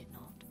me, did it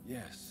not?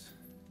 Yes.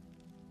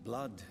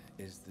 Blood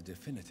is the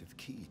definitive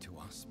key to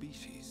our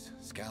species.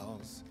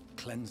 Scowls,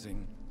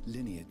 cleansing,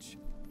 lineage.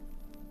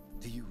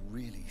 Do you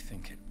really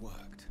think it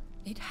worked?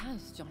 It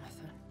has,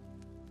 Jonathan.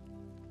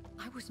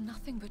 I was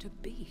nothing but a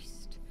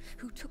beast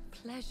who took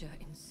pleasure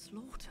in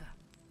slaughter.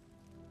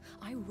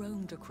 I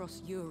roamed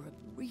across Europe,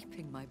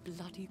 reaping my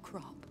bloody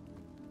crop.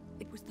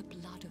 It was the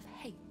blood of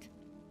hate.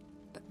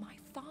 But my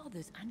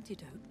father's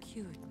antidote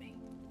cured me.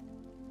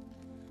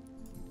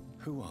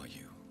 Who are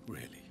you,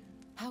 really?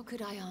 How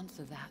could I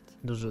answer that?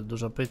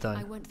 Dużo pytań.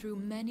 I went through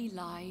many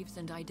lives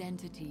and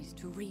identities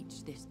to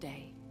reach this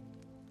day.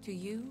 To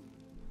you,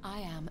 I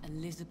am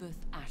Elizabeth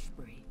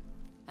Ashbury,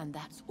 and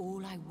that's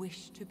all I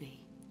wish to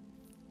be.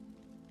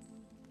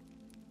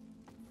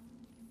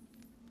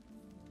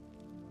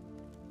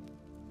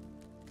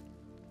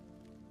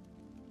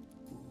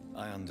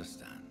 I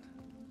understand.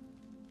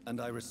 And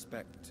I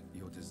respect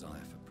your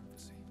desire for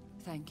privacy.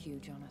 Thank you,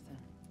 Jonathan.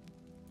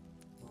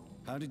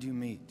 How did you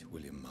meet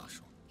William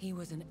Marshall? He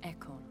was an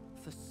Ekon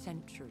for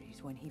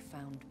centuries when he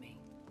found me.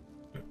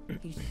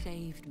 He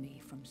saved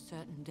me from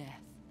certain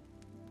death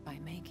by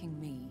making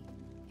me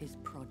his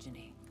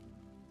progeny.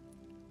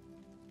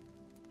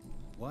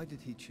 Why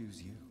did he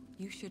choose you?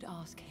 You should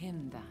ask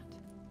him that.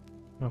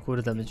 No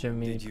kurde, będziemy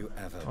mieli Did you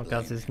ever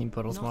okazję z nim Not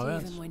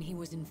porozmawiać. even when he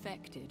was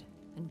infected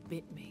and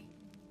bit me.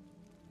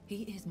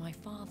 He is my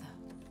father.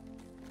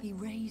 He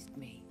raised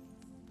me.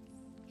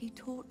 He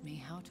taught me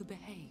how to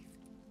behave.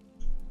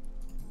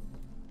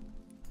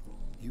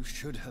 You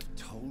should have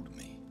told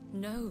me.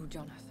 No,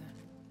 Jonathan.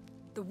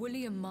 The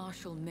William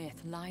Marshall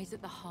myth lies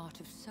at the heart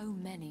of so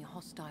many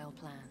hostile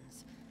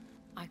plans.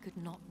 I could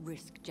not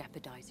risk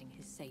jeopardizing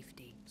his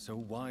safety. So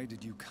why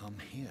did you come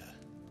here?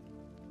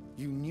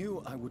 You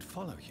knew I would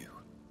follow you.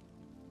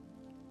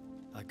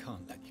 I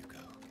can't let you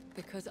go.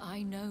 Because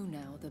I know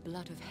now the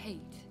blood of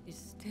hate is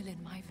still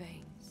in my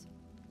veins.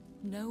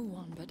 No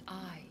one but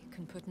I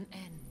can put an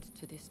end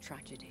to this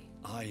tragedy.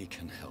 I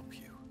can help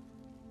you.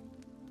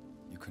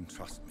 You can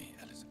trust me,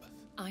 Elizabeth.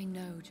 I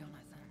know,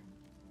 Jonathan.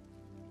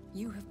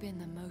 You have been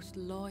the most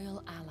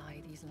loyal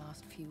ally these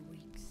last few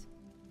weeks.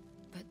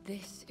 But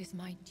this is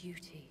my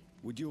duty.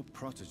 Would your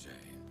protege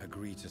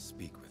agree to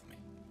speak with me?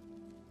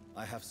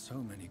 I have so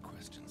many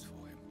questions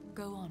for him.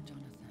 Go on,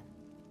 Jonathan.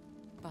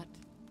 But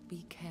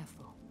be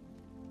careful.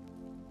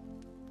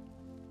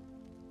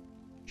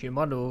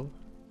 Siemanu.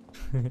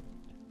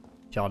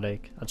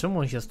 Dziadek. A czemu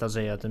on się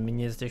starzeje? To my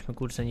nie jesteśmy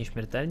kurczę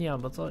nieśmiertelni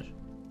albo coś?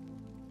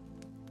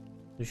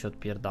 Tu się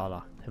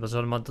odpierdala. Chyba, że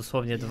on ma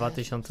dosłownie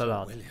 2000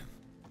 lat.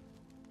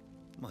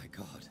 My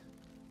God.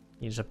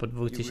 I że po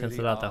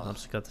 2000 latach na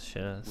przykład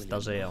się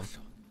starzeją.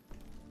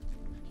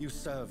 You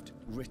served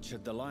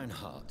Richard the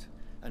Lionheart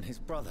and his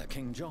brother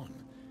King John.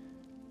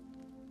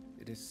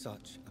 It is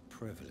such a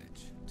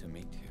privilege to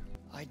meet you.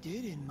 I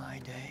did in my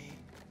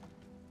day.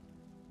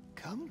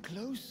 Come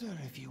closer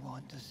if you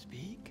want to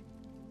speak.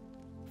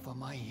 For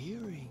my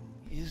hearing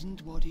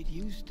isn't what it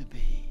used to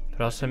be.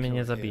 Proszę mnie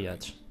nie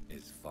zabijać.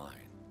 Is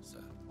fine,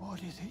 sir.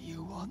 What is it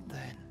you want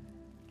then?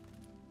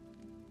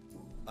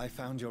 I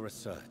found your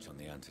research on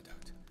the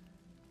antidote.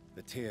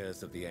 The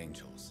tears of the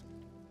angels.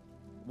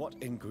 What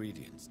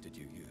ingredients did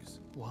you use?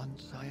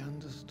 Once I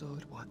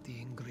understood what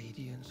the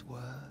ingredients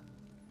were,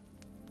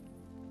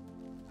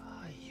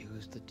 I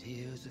used the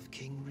tears of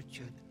King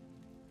Richard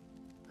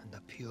and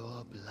the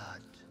pure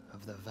blood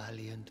of the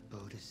valiant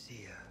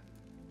Boadicea.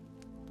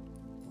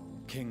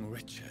 King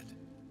Richard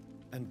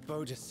and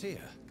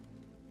Boadicea?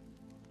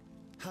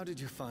 How did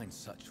you find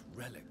such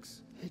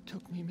relics? It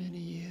took me many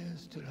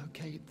years to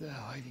locate their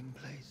hiding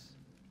place.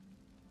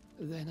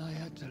 Then I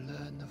had to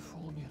learn the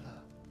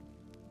formula.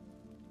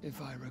 If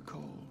I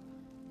recall,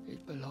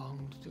 it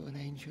belonged to an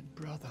ancient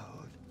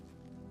brotherhood.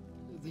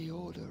 The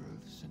Order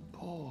of St.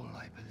 Paul,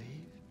 I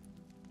believe.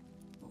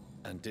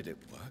 And did it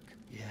work?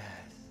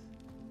 Yes.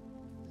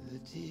 The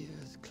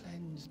tears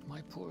cleansed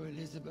my poor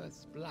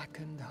Elizabeth's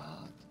blackened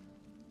heart.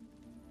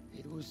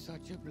 It was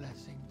such a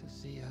blessing to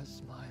see her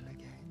smile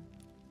again.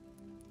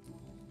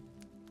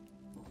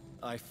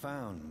 I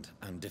found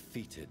and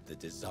defeated the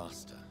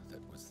disaster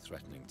that was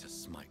threatening to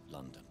smite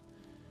London.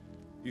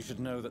 You should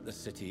know that the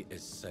city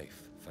is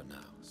safe for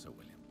now, Sir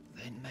William.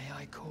 Then may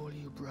I call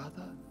you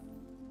brother?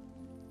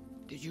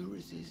 Did you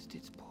resist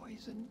its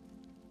poison?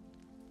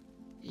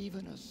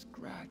 Even a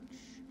scratch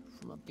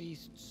from a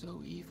beast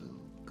so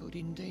evil could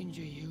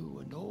endanger you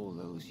and all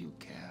those you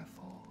care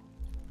for.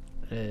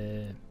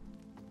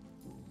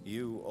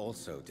 You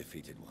also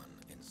defeated one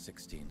in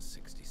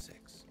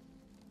 1666.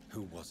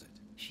 Who was it?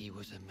 She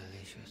was a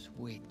malicious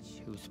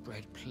witch who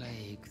spread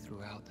plague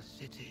throughout the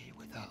city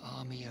with her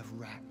army of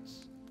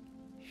rats.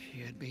 She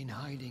had been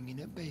hiding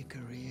in a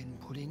bakery in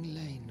Pudding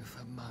Lane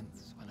for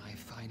months when I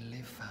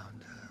finally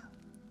found her.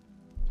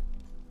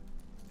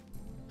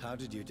 How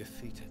did you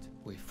defeat it?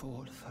 We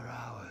fought for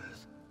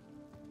hours.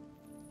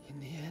 In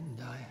the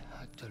end, I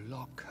had to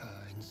lock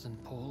her in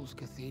St. Paul's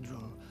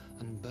Cathedral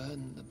and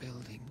burn the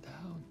building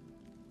down.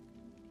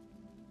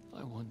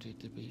 I wanted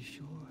to be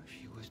sure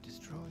she was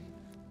destroyed.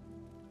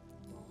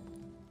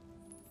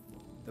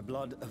 The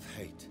blood of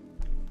hate.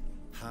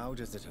 How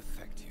does it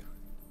affect you?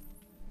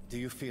 Do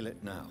you feel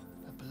it now?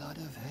 The blood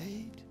of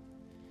hate?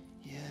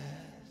 Yes.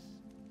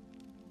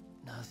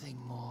 Nothing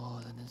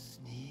more than a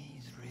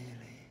sneeze,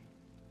 really.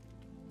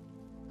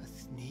 A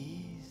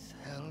sneeze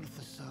held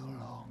for so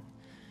long,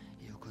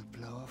 you could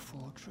blow a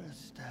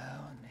fortress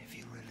down if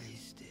you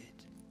released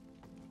it.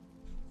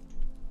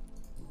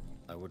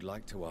 I would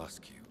like to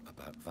ask you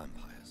about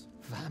vampires.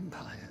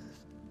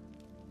 Vampires?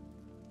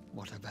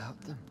 What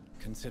about them?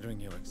 Considering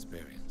your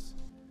experience,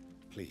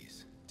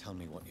 please tell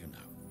me what you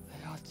know.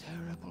 They are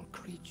terrible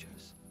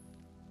creatures.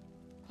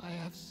 I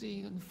have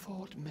seen and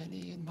fought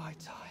many in my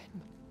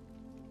time.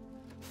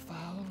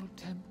 Foul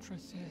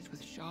temptresses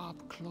with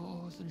sharp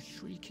claws and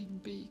shrieking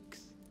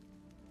beaks.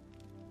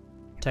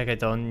 Czekaj,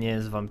 to on nie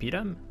jest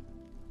wampirem?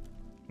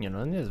 Nie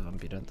no, on nie jest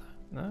wampirem, tak?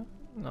 No,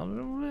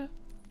 dobrze mówię?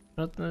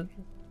 No,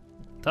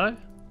 tak?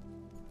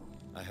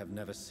 I have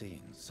never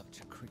seen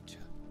such a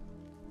creature.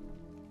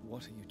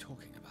 What are you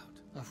talking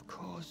about? Of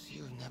course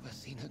you've never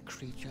seen a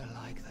creature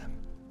like them.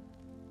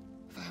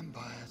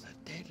 Vampires are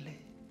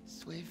deadly,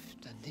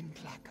 swift and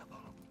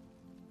implacable.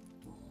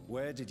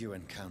 Where did you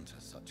encounter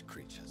such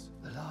creatures?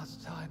 The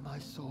last time I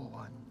saw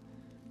one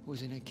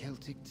was in a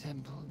Celtic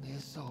temple near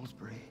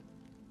Salisbury.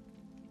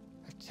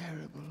 A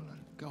terrible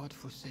and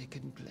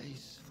god-forsaken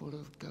place full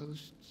of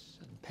ghosts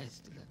and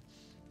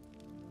pestilence.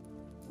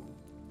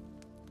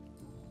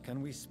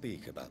 Can we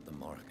speak about the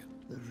Morrigan?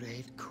 The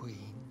Red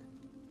Queen?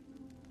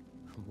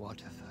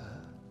 What of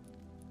her?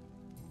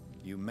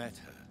 You met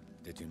her,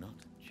 did you not?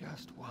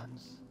 Just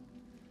once,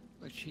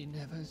 but she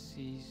never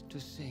ceased to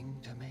sing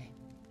to me.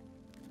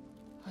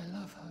 I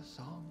love her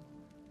song.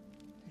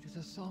 It is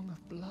a song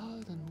of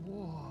blood and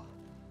war.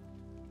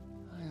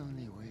 I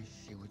only wish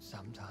she would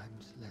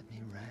sometimes let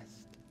me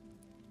rest.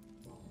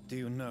 Do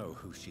you know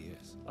who she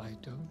is? I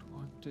don't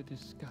want to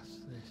discuss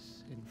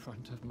this in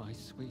front of my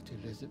sweet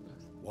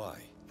Elizabeth. Why?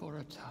 For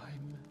a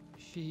time,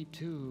 she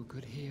too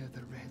could hear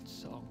the Red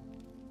Song.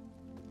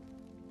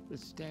 The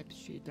steps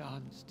she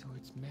danced to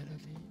its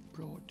melody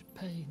brought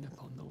pain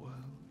upon the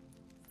world.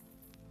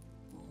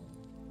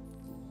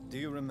 Do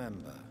you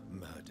remember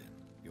Myrddin,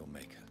 your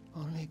maker?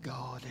 Only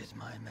God is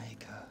my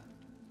maker,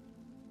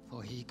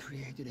 for he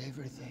created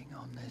everything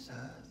on this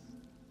earth.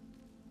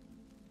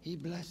 He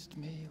blessed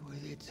me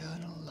with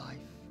eternal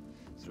life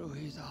through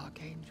his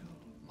archangel,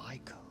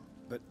 Michael.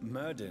 But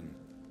Myrddin,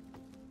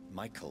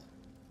 Michael,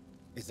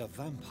 is a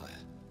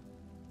vampire.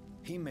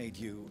 He made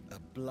you a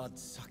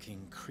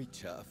blood-sucking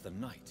creature of the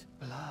night.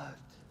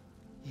 Blood,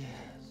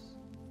 yes.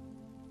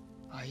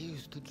 I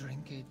used to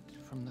drink it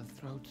from the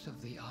throats of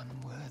the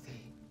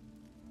unworthy.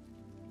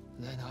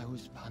 Then I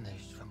was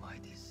punished for my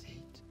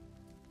deceit.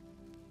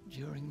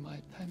 During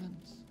my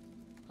penance,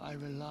 I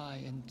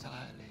rely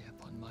entirely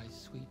upon my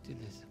sweet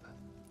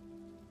Elizabeth.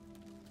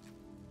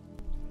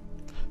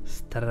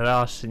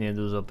 Strasznie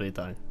dużo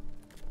pytań.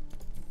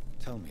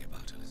 Tell me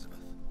about Elizabeth.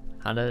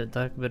 Ale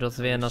tak by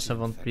rozwieje nasze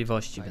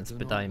wątpliwości, więc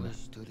pytajmy.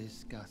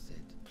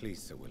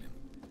 Please, Sir William.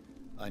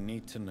 I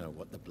need to know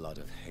what the blood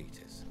of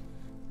hate is.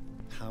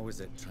 How is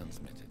it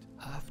transmitted?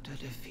 After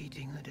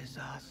defeating the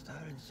disaster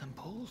in St.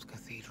 Paul's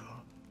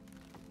Cathedral,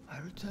 I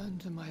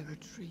returned to my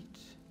retreat,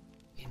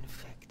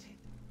 infected.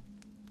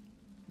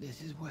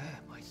 This is where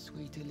my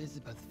sweet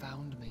Elizabeth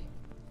found me,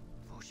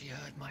 for she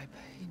heard my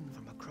pain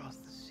from across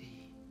the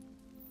sea.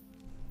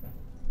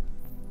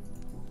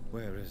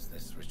 Where is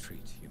this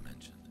retreat you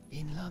mentioned?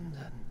 In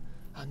London,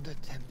 under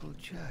Temple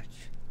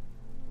Church,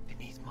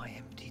 beneath my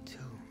empty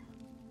tomb.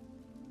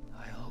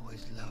 I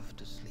always loved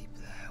to sleep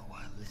there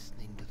while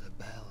listening to the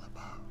bell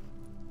above.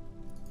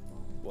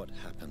 What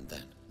happened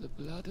then? The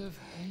blood of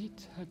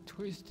hate had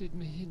twisted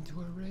me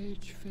into a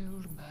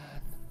rage-filled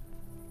man.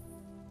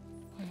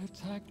 I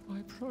attacked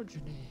my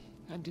progeny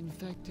and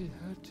infected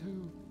her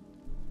too.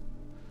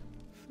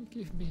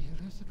 Forgive me,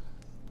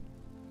 Elizabeth.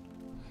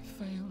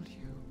 I failed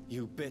you.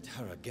 You bit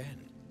her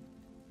again?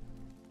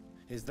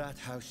 Is that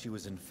how she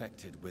was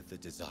infected with the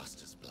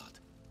disaster's blood?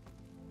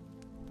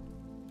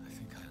 I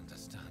think I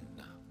understand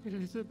now.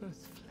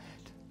 Elizabeth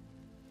fled,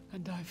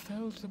 and I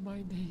fell to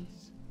my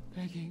knees,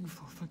 begging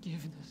for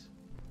forgiveness.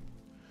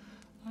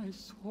 I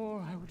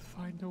swore I would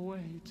find a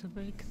way to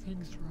make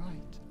things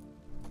right.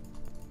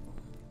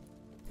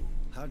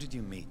 How did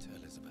you meet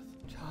Elizabeth?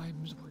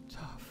 Times were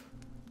tough.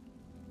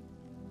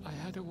 I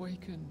had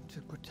awakened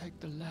to protect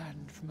the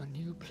land from a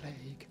new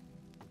plague.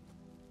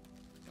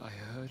 I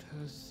heard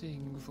her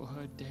sing for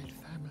her dead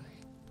family.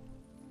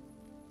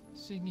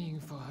 Singing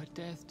for her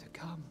death to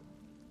come.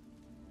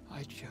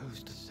 I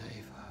chose to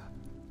save her.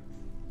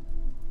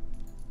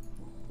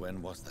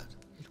 When was that?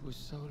 It was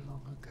so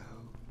long ago.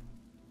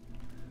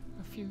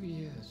 A few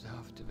years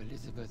after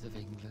Elizabeth of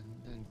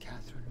England and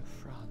Catherine of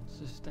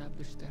France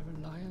established their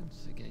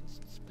alliance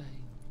against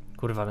Spain.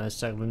 Kurwa, no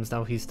jeszcze jakbym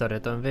znał historię,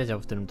 to bym wiedział,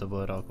 w którym to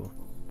było roku.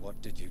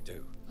 What did you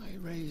do? I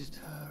raised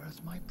her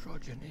as my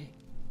progeny.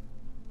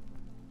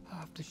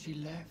 After she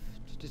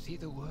left to see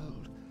the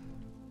world,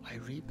 I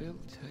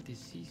rebuilt her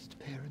deceased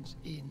parents'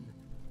 inn.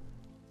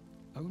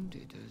 Owned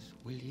it as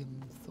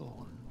William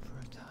Thorne for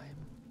a time.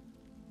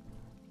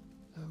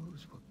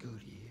 Those were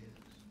good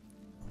years.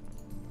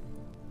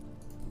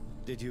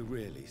 Did you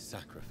really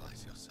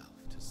sacrifice yourself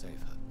to save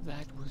her?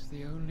 That was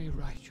the only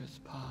righteous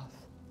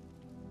path.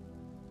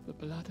 The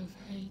blood of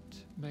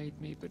hate made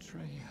me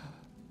betray her.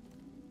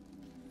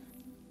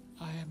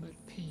 I am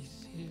at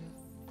peace here.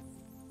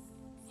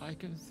 I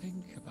can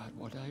think about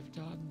what I've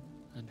done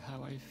and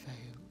how I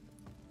failed.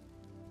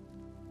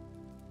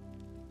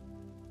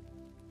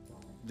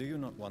 Do you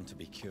not want to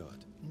be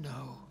cured?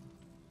 No.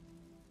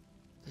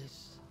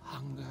 This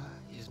hunger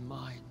is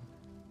mine.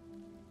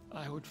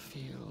 I would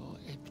feel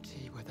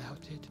empty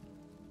without it.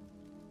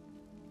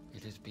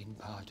 It has been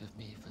part of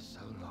me for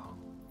so long.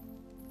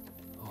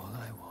 All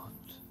I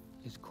want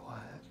is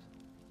quiet.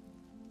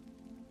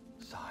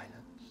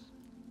 Silence.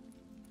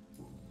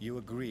 You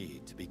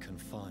agreed to be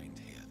confined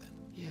here then?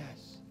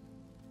 Yes.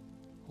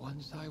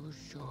 Once I was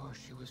sure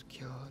she was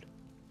cured,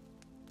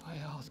 I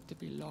asked to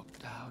be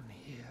locked down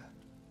here.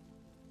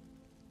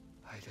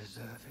 I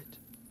deserve it.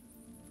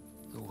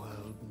 The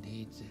world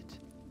needs it.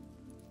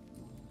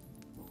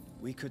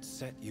 We could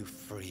set you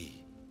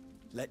free.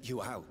 Let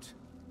you out.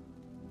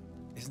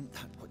 Isn't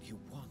that what you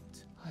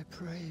want? I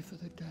pray for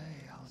the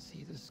day I'll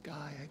see the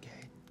sky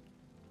again.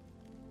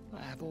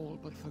 I have all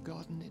but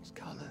forgotten its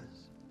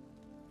colors.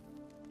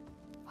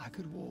 I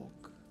could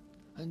walk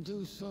and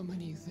do so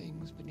many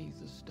things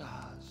beneath the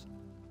stars.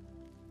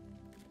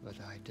 But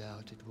I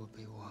doubt it will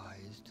be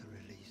wise to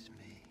release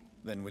me.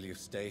 Then will you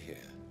stay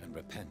here and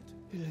repent?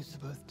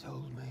 Elizabeth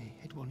told me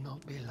it will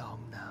not be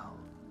long now.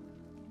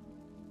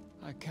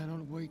 I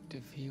cannot wait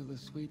to feel the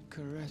sweet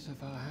caress of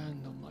her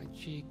hand on my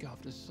cheek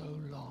after so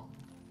long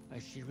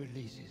as she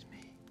releases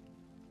me.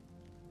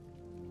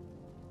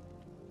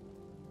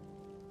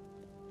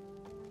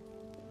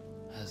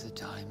 Has the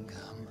time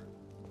come?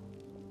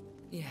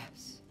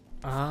 Yes.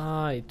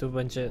 A, i tu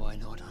będzie... Why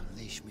not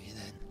unleash me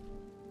then?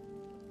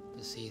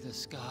 To see the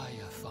sky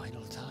a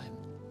final time.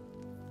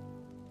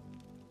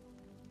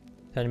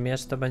 Ten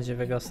miecz to będzie w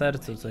jego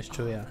sercu, coś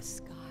czuję. The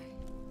sky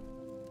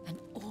and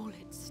all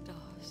its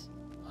stars.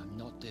 I'm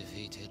not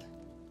defeated,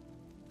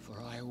 for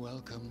I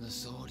welcome the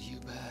sword you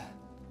bear,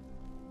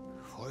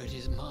 for it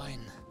is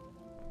mine.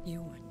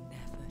 You were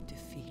never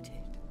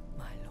defeated,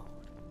 my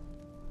lord.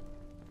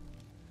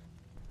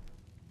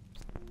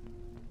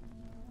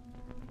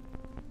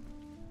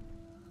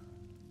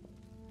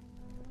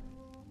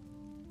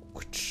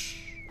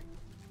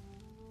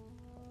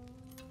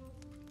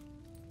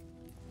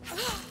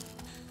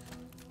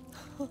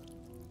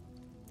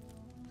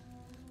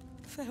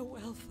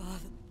 Farewell,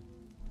 father.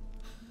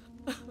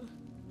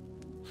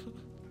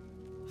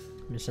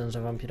 Myślę,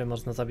 że wampirę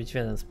można zabić w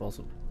jeden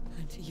sposób.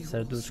 And to you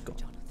Serduszko.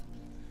 also, Jonathan.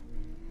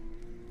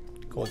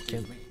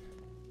 Kołkiem.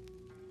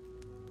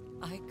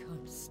 I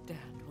can't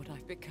stand what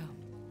I've become.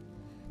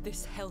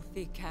 This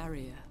healthy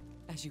carrier,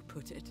 as you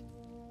put it.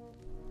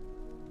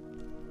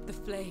 The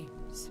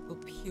flames will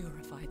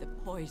purify the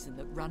poison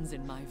that runs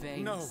in my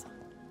veins. No!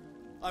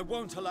 I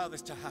won't allow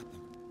this to happen.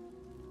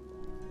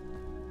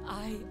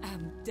 I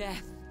am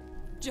death,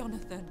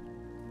 Jonathan.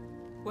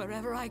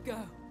 Wherever I go,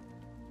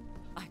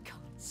 I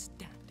can't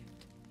stand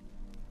it.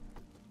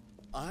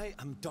 I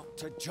am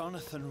Dr.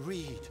 Jonathan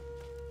Reed,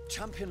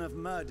 champion of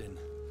Myrddin,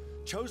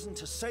 chosen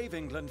to save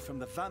England from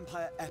the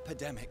vampire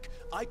epidemic.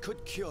 I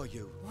could cure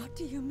you. What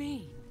do you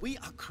mean? We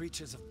are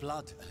creatures of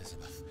blood,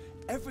 Elizabeth.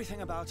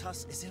 Everything about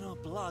us is in our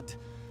blood.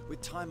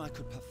 With time I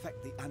could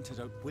perfect the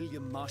antidote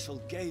William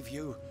Marshall gave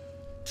you.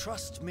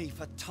 Trust me,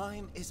 for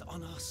time is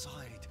on our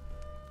side.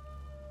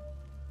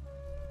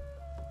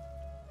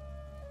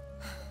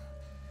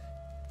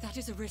 That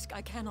is a risk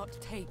I cannot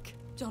take,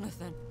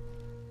 Jonathan.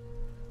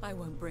 I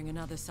won't bring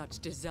another such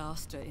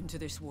disaster into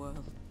this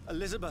world.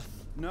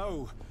 Elizabeth,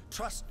 no.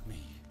 Trust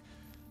me.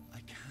 I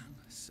can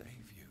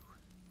save you.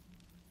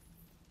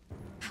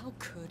 How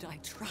could I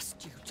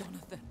trust you,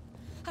 Jonathan?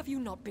 Have you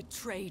not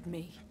betrayed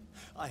me?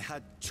 I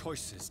had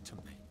choices to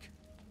make.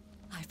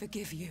 I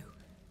forgive you,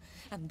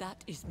 and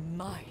that is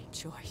my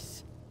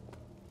choice.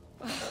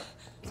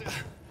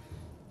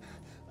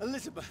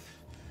 Elizabeth,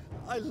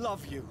 I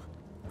love you.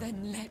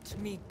 Then let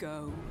me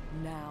go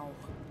now.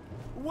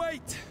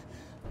 Wait!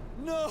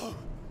 No!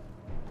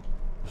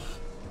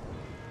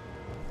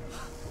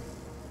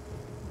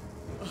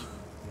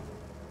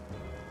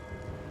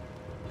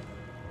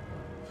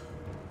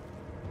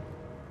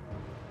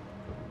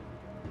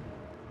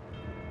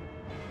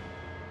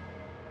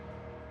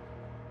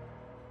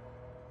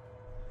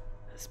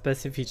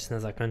 Specyficzne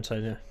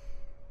zakończenie.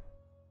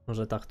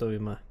 Może tak to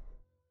ujmę.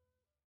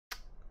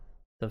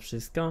 To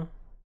wszystko,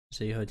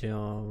 jeżeli chodzi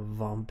o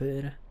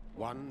Vampyr.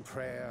 One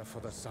prayer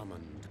for the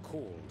summoned,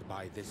 called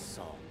by this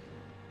song.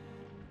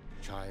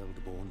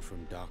 Child born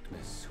from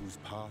darkness, whose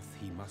path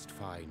he must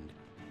find.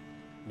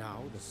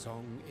 Now the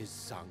song is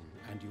sung,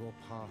 and your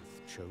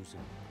path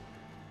chosen.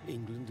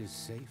 England is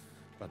safe,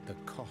 but the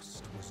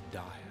cost was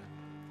dire.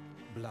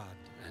 Blood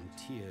and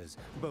tears,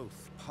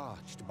 both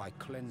parched by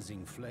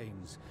cleansing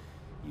flames.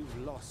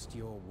 You've lost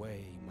your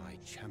way, my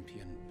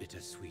champion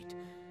bittersweet.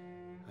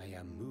 I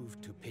am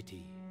moved to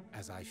pity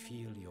as I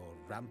feel your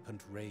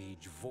rampant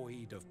rage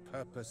void of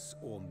purpose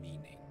or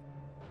meaning.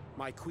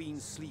 My queen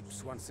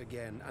sleeps once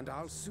again, and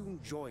I'll soon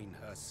join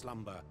her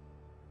slumber.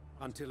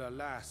 Until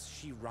alas,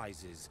 she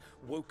rises,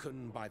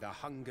 woken by the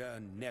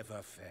hunger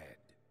never fed.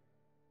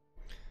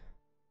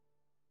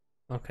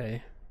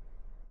 Okej.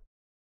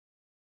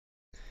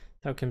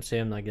 Całkiem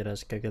przyjemna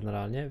giereczka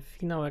generalnie.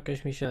 Finał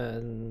jakoś mi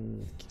się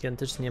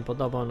gigantycznie nie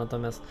podobał,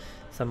 natomiast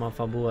sama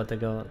fabuła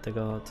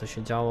tego co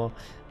się działo,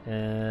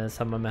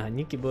 same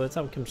mechaniki były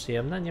całkiem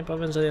przyjemne. Nie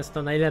powiem, że jest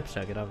to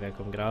najlepsza gra, w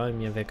jaką grałem,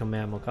 nie w jaką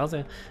miałem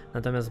okazję,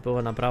 natomiast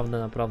było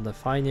naprawdę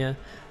fajnie.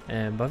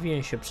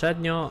 Bawiłem się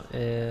przednio.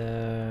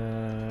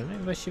 No i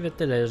właściwie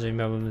tyle, jeżeli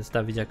miałbym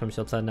wystawić jakąś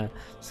ocenę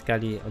w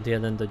skali od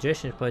 1 do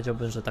 10,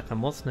 powiedziałbym, że taka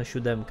mocna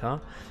 7.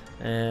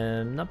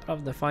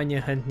 Naprawdę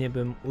fajnie, chętnie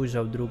bym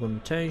ujrzał drugą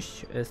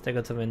część. Z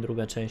tego co wiem,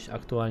 druga część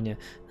aktualnie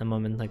na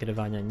moment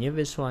nagrywania nie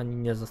wyszła, ani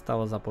nie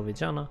została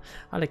zapowiedziana,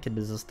 ale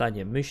kiedy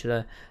zostanie,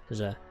 myślę,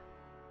 że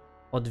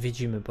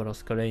odwiedzimy po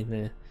raz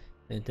kolejny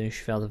ten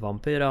świat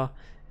Vampyra.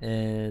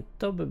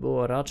 To by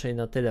było raczej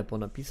na tyle po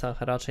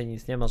napisach, raczej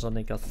nic nie ma,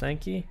 żadnej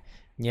cutscenki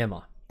nie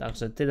ma.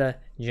 Także tyle,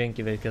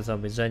 dzięki wielkie za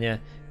obejrzenie,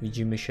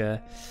 widzimy się.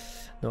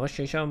 No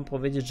właśnie chciałem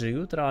powiedzieć, że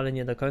jutro, ale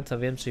nie do końca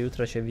wiem, czy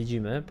jutro się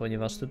widzimy,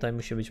 ponieważ tutaj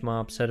musi być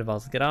mała przerwa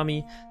z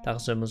grami,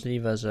 także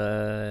możliwe,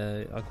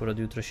 że akurat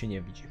jutro się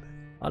nie widzimy.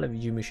 Ale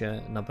widzimy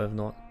się na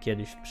pewno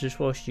kiedyś w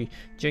przyszłości.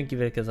 Dzięki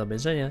wielkie za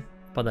obejrzenie,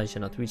 wpadajcie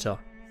na Twitcha,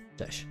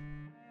 cześć.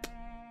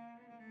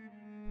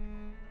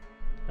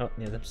 O,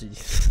 nie ten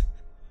przycisk.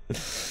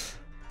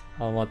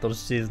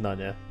 Amatorszczyzna,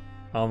 nie?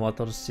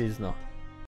 Amatorszczyzna.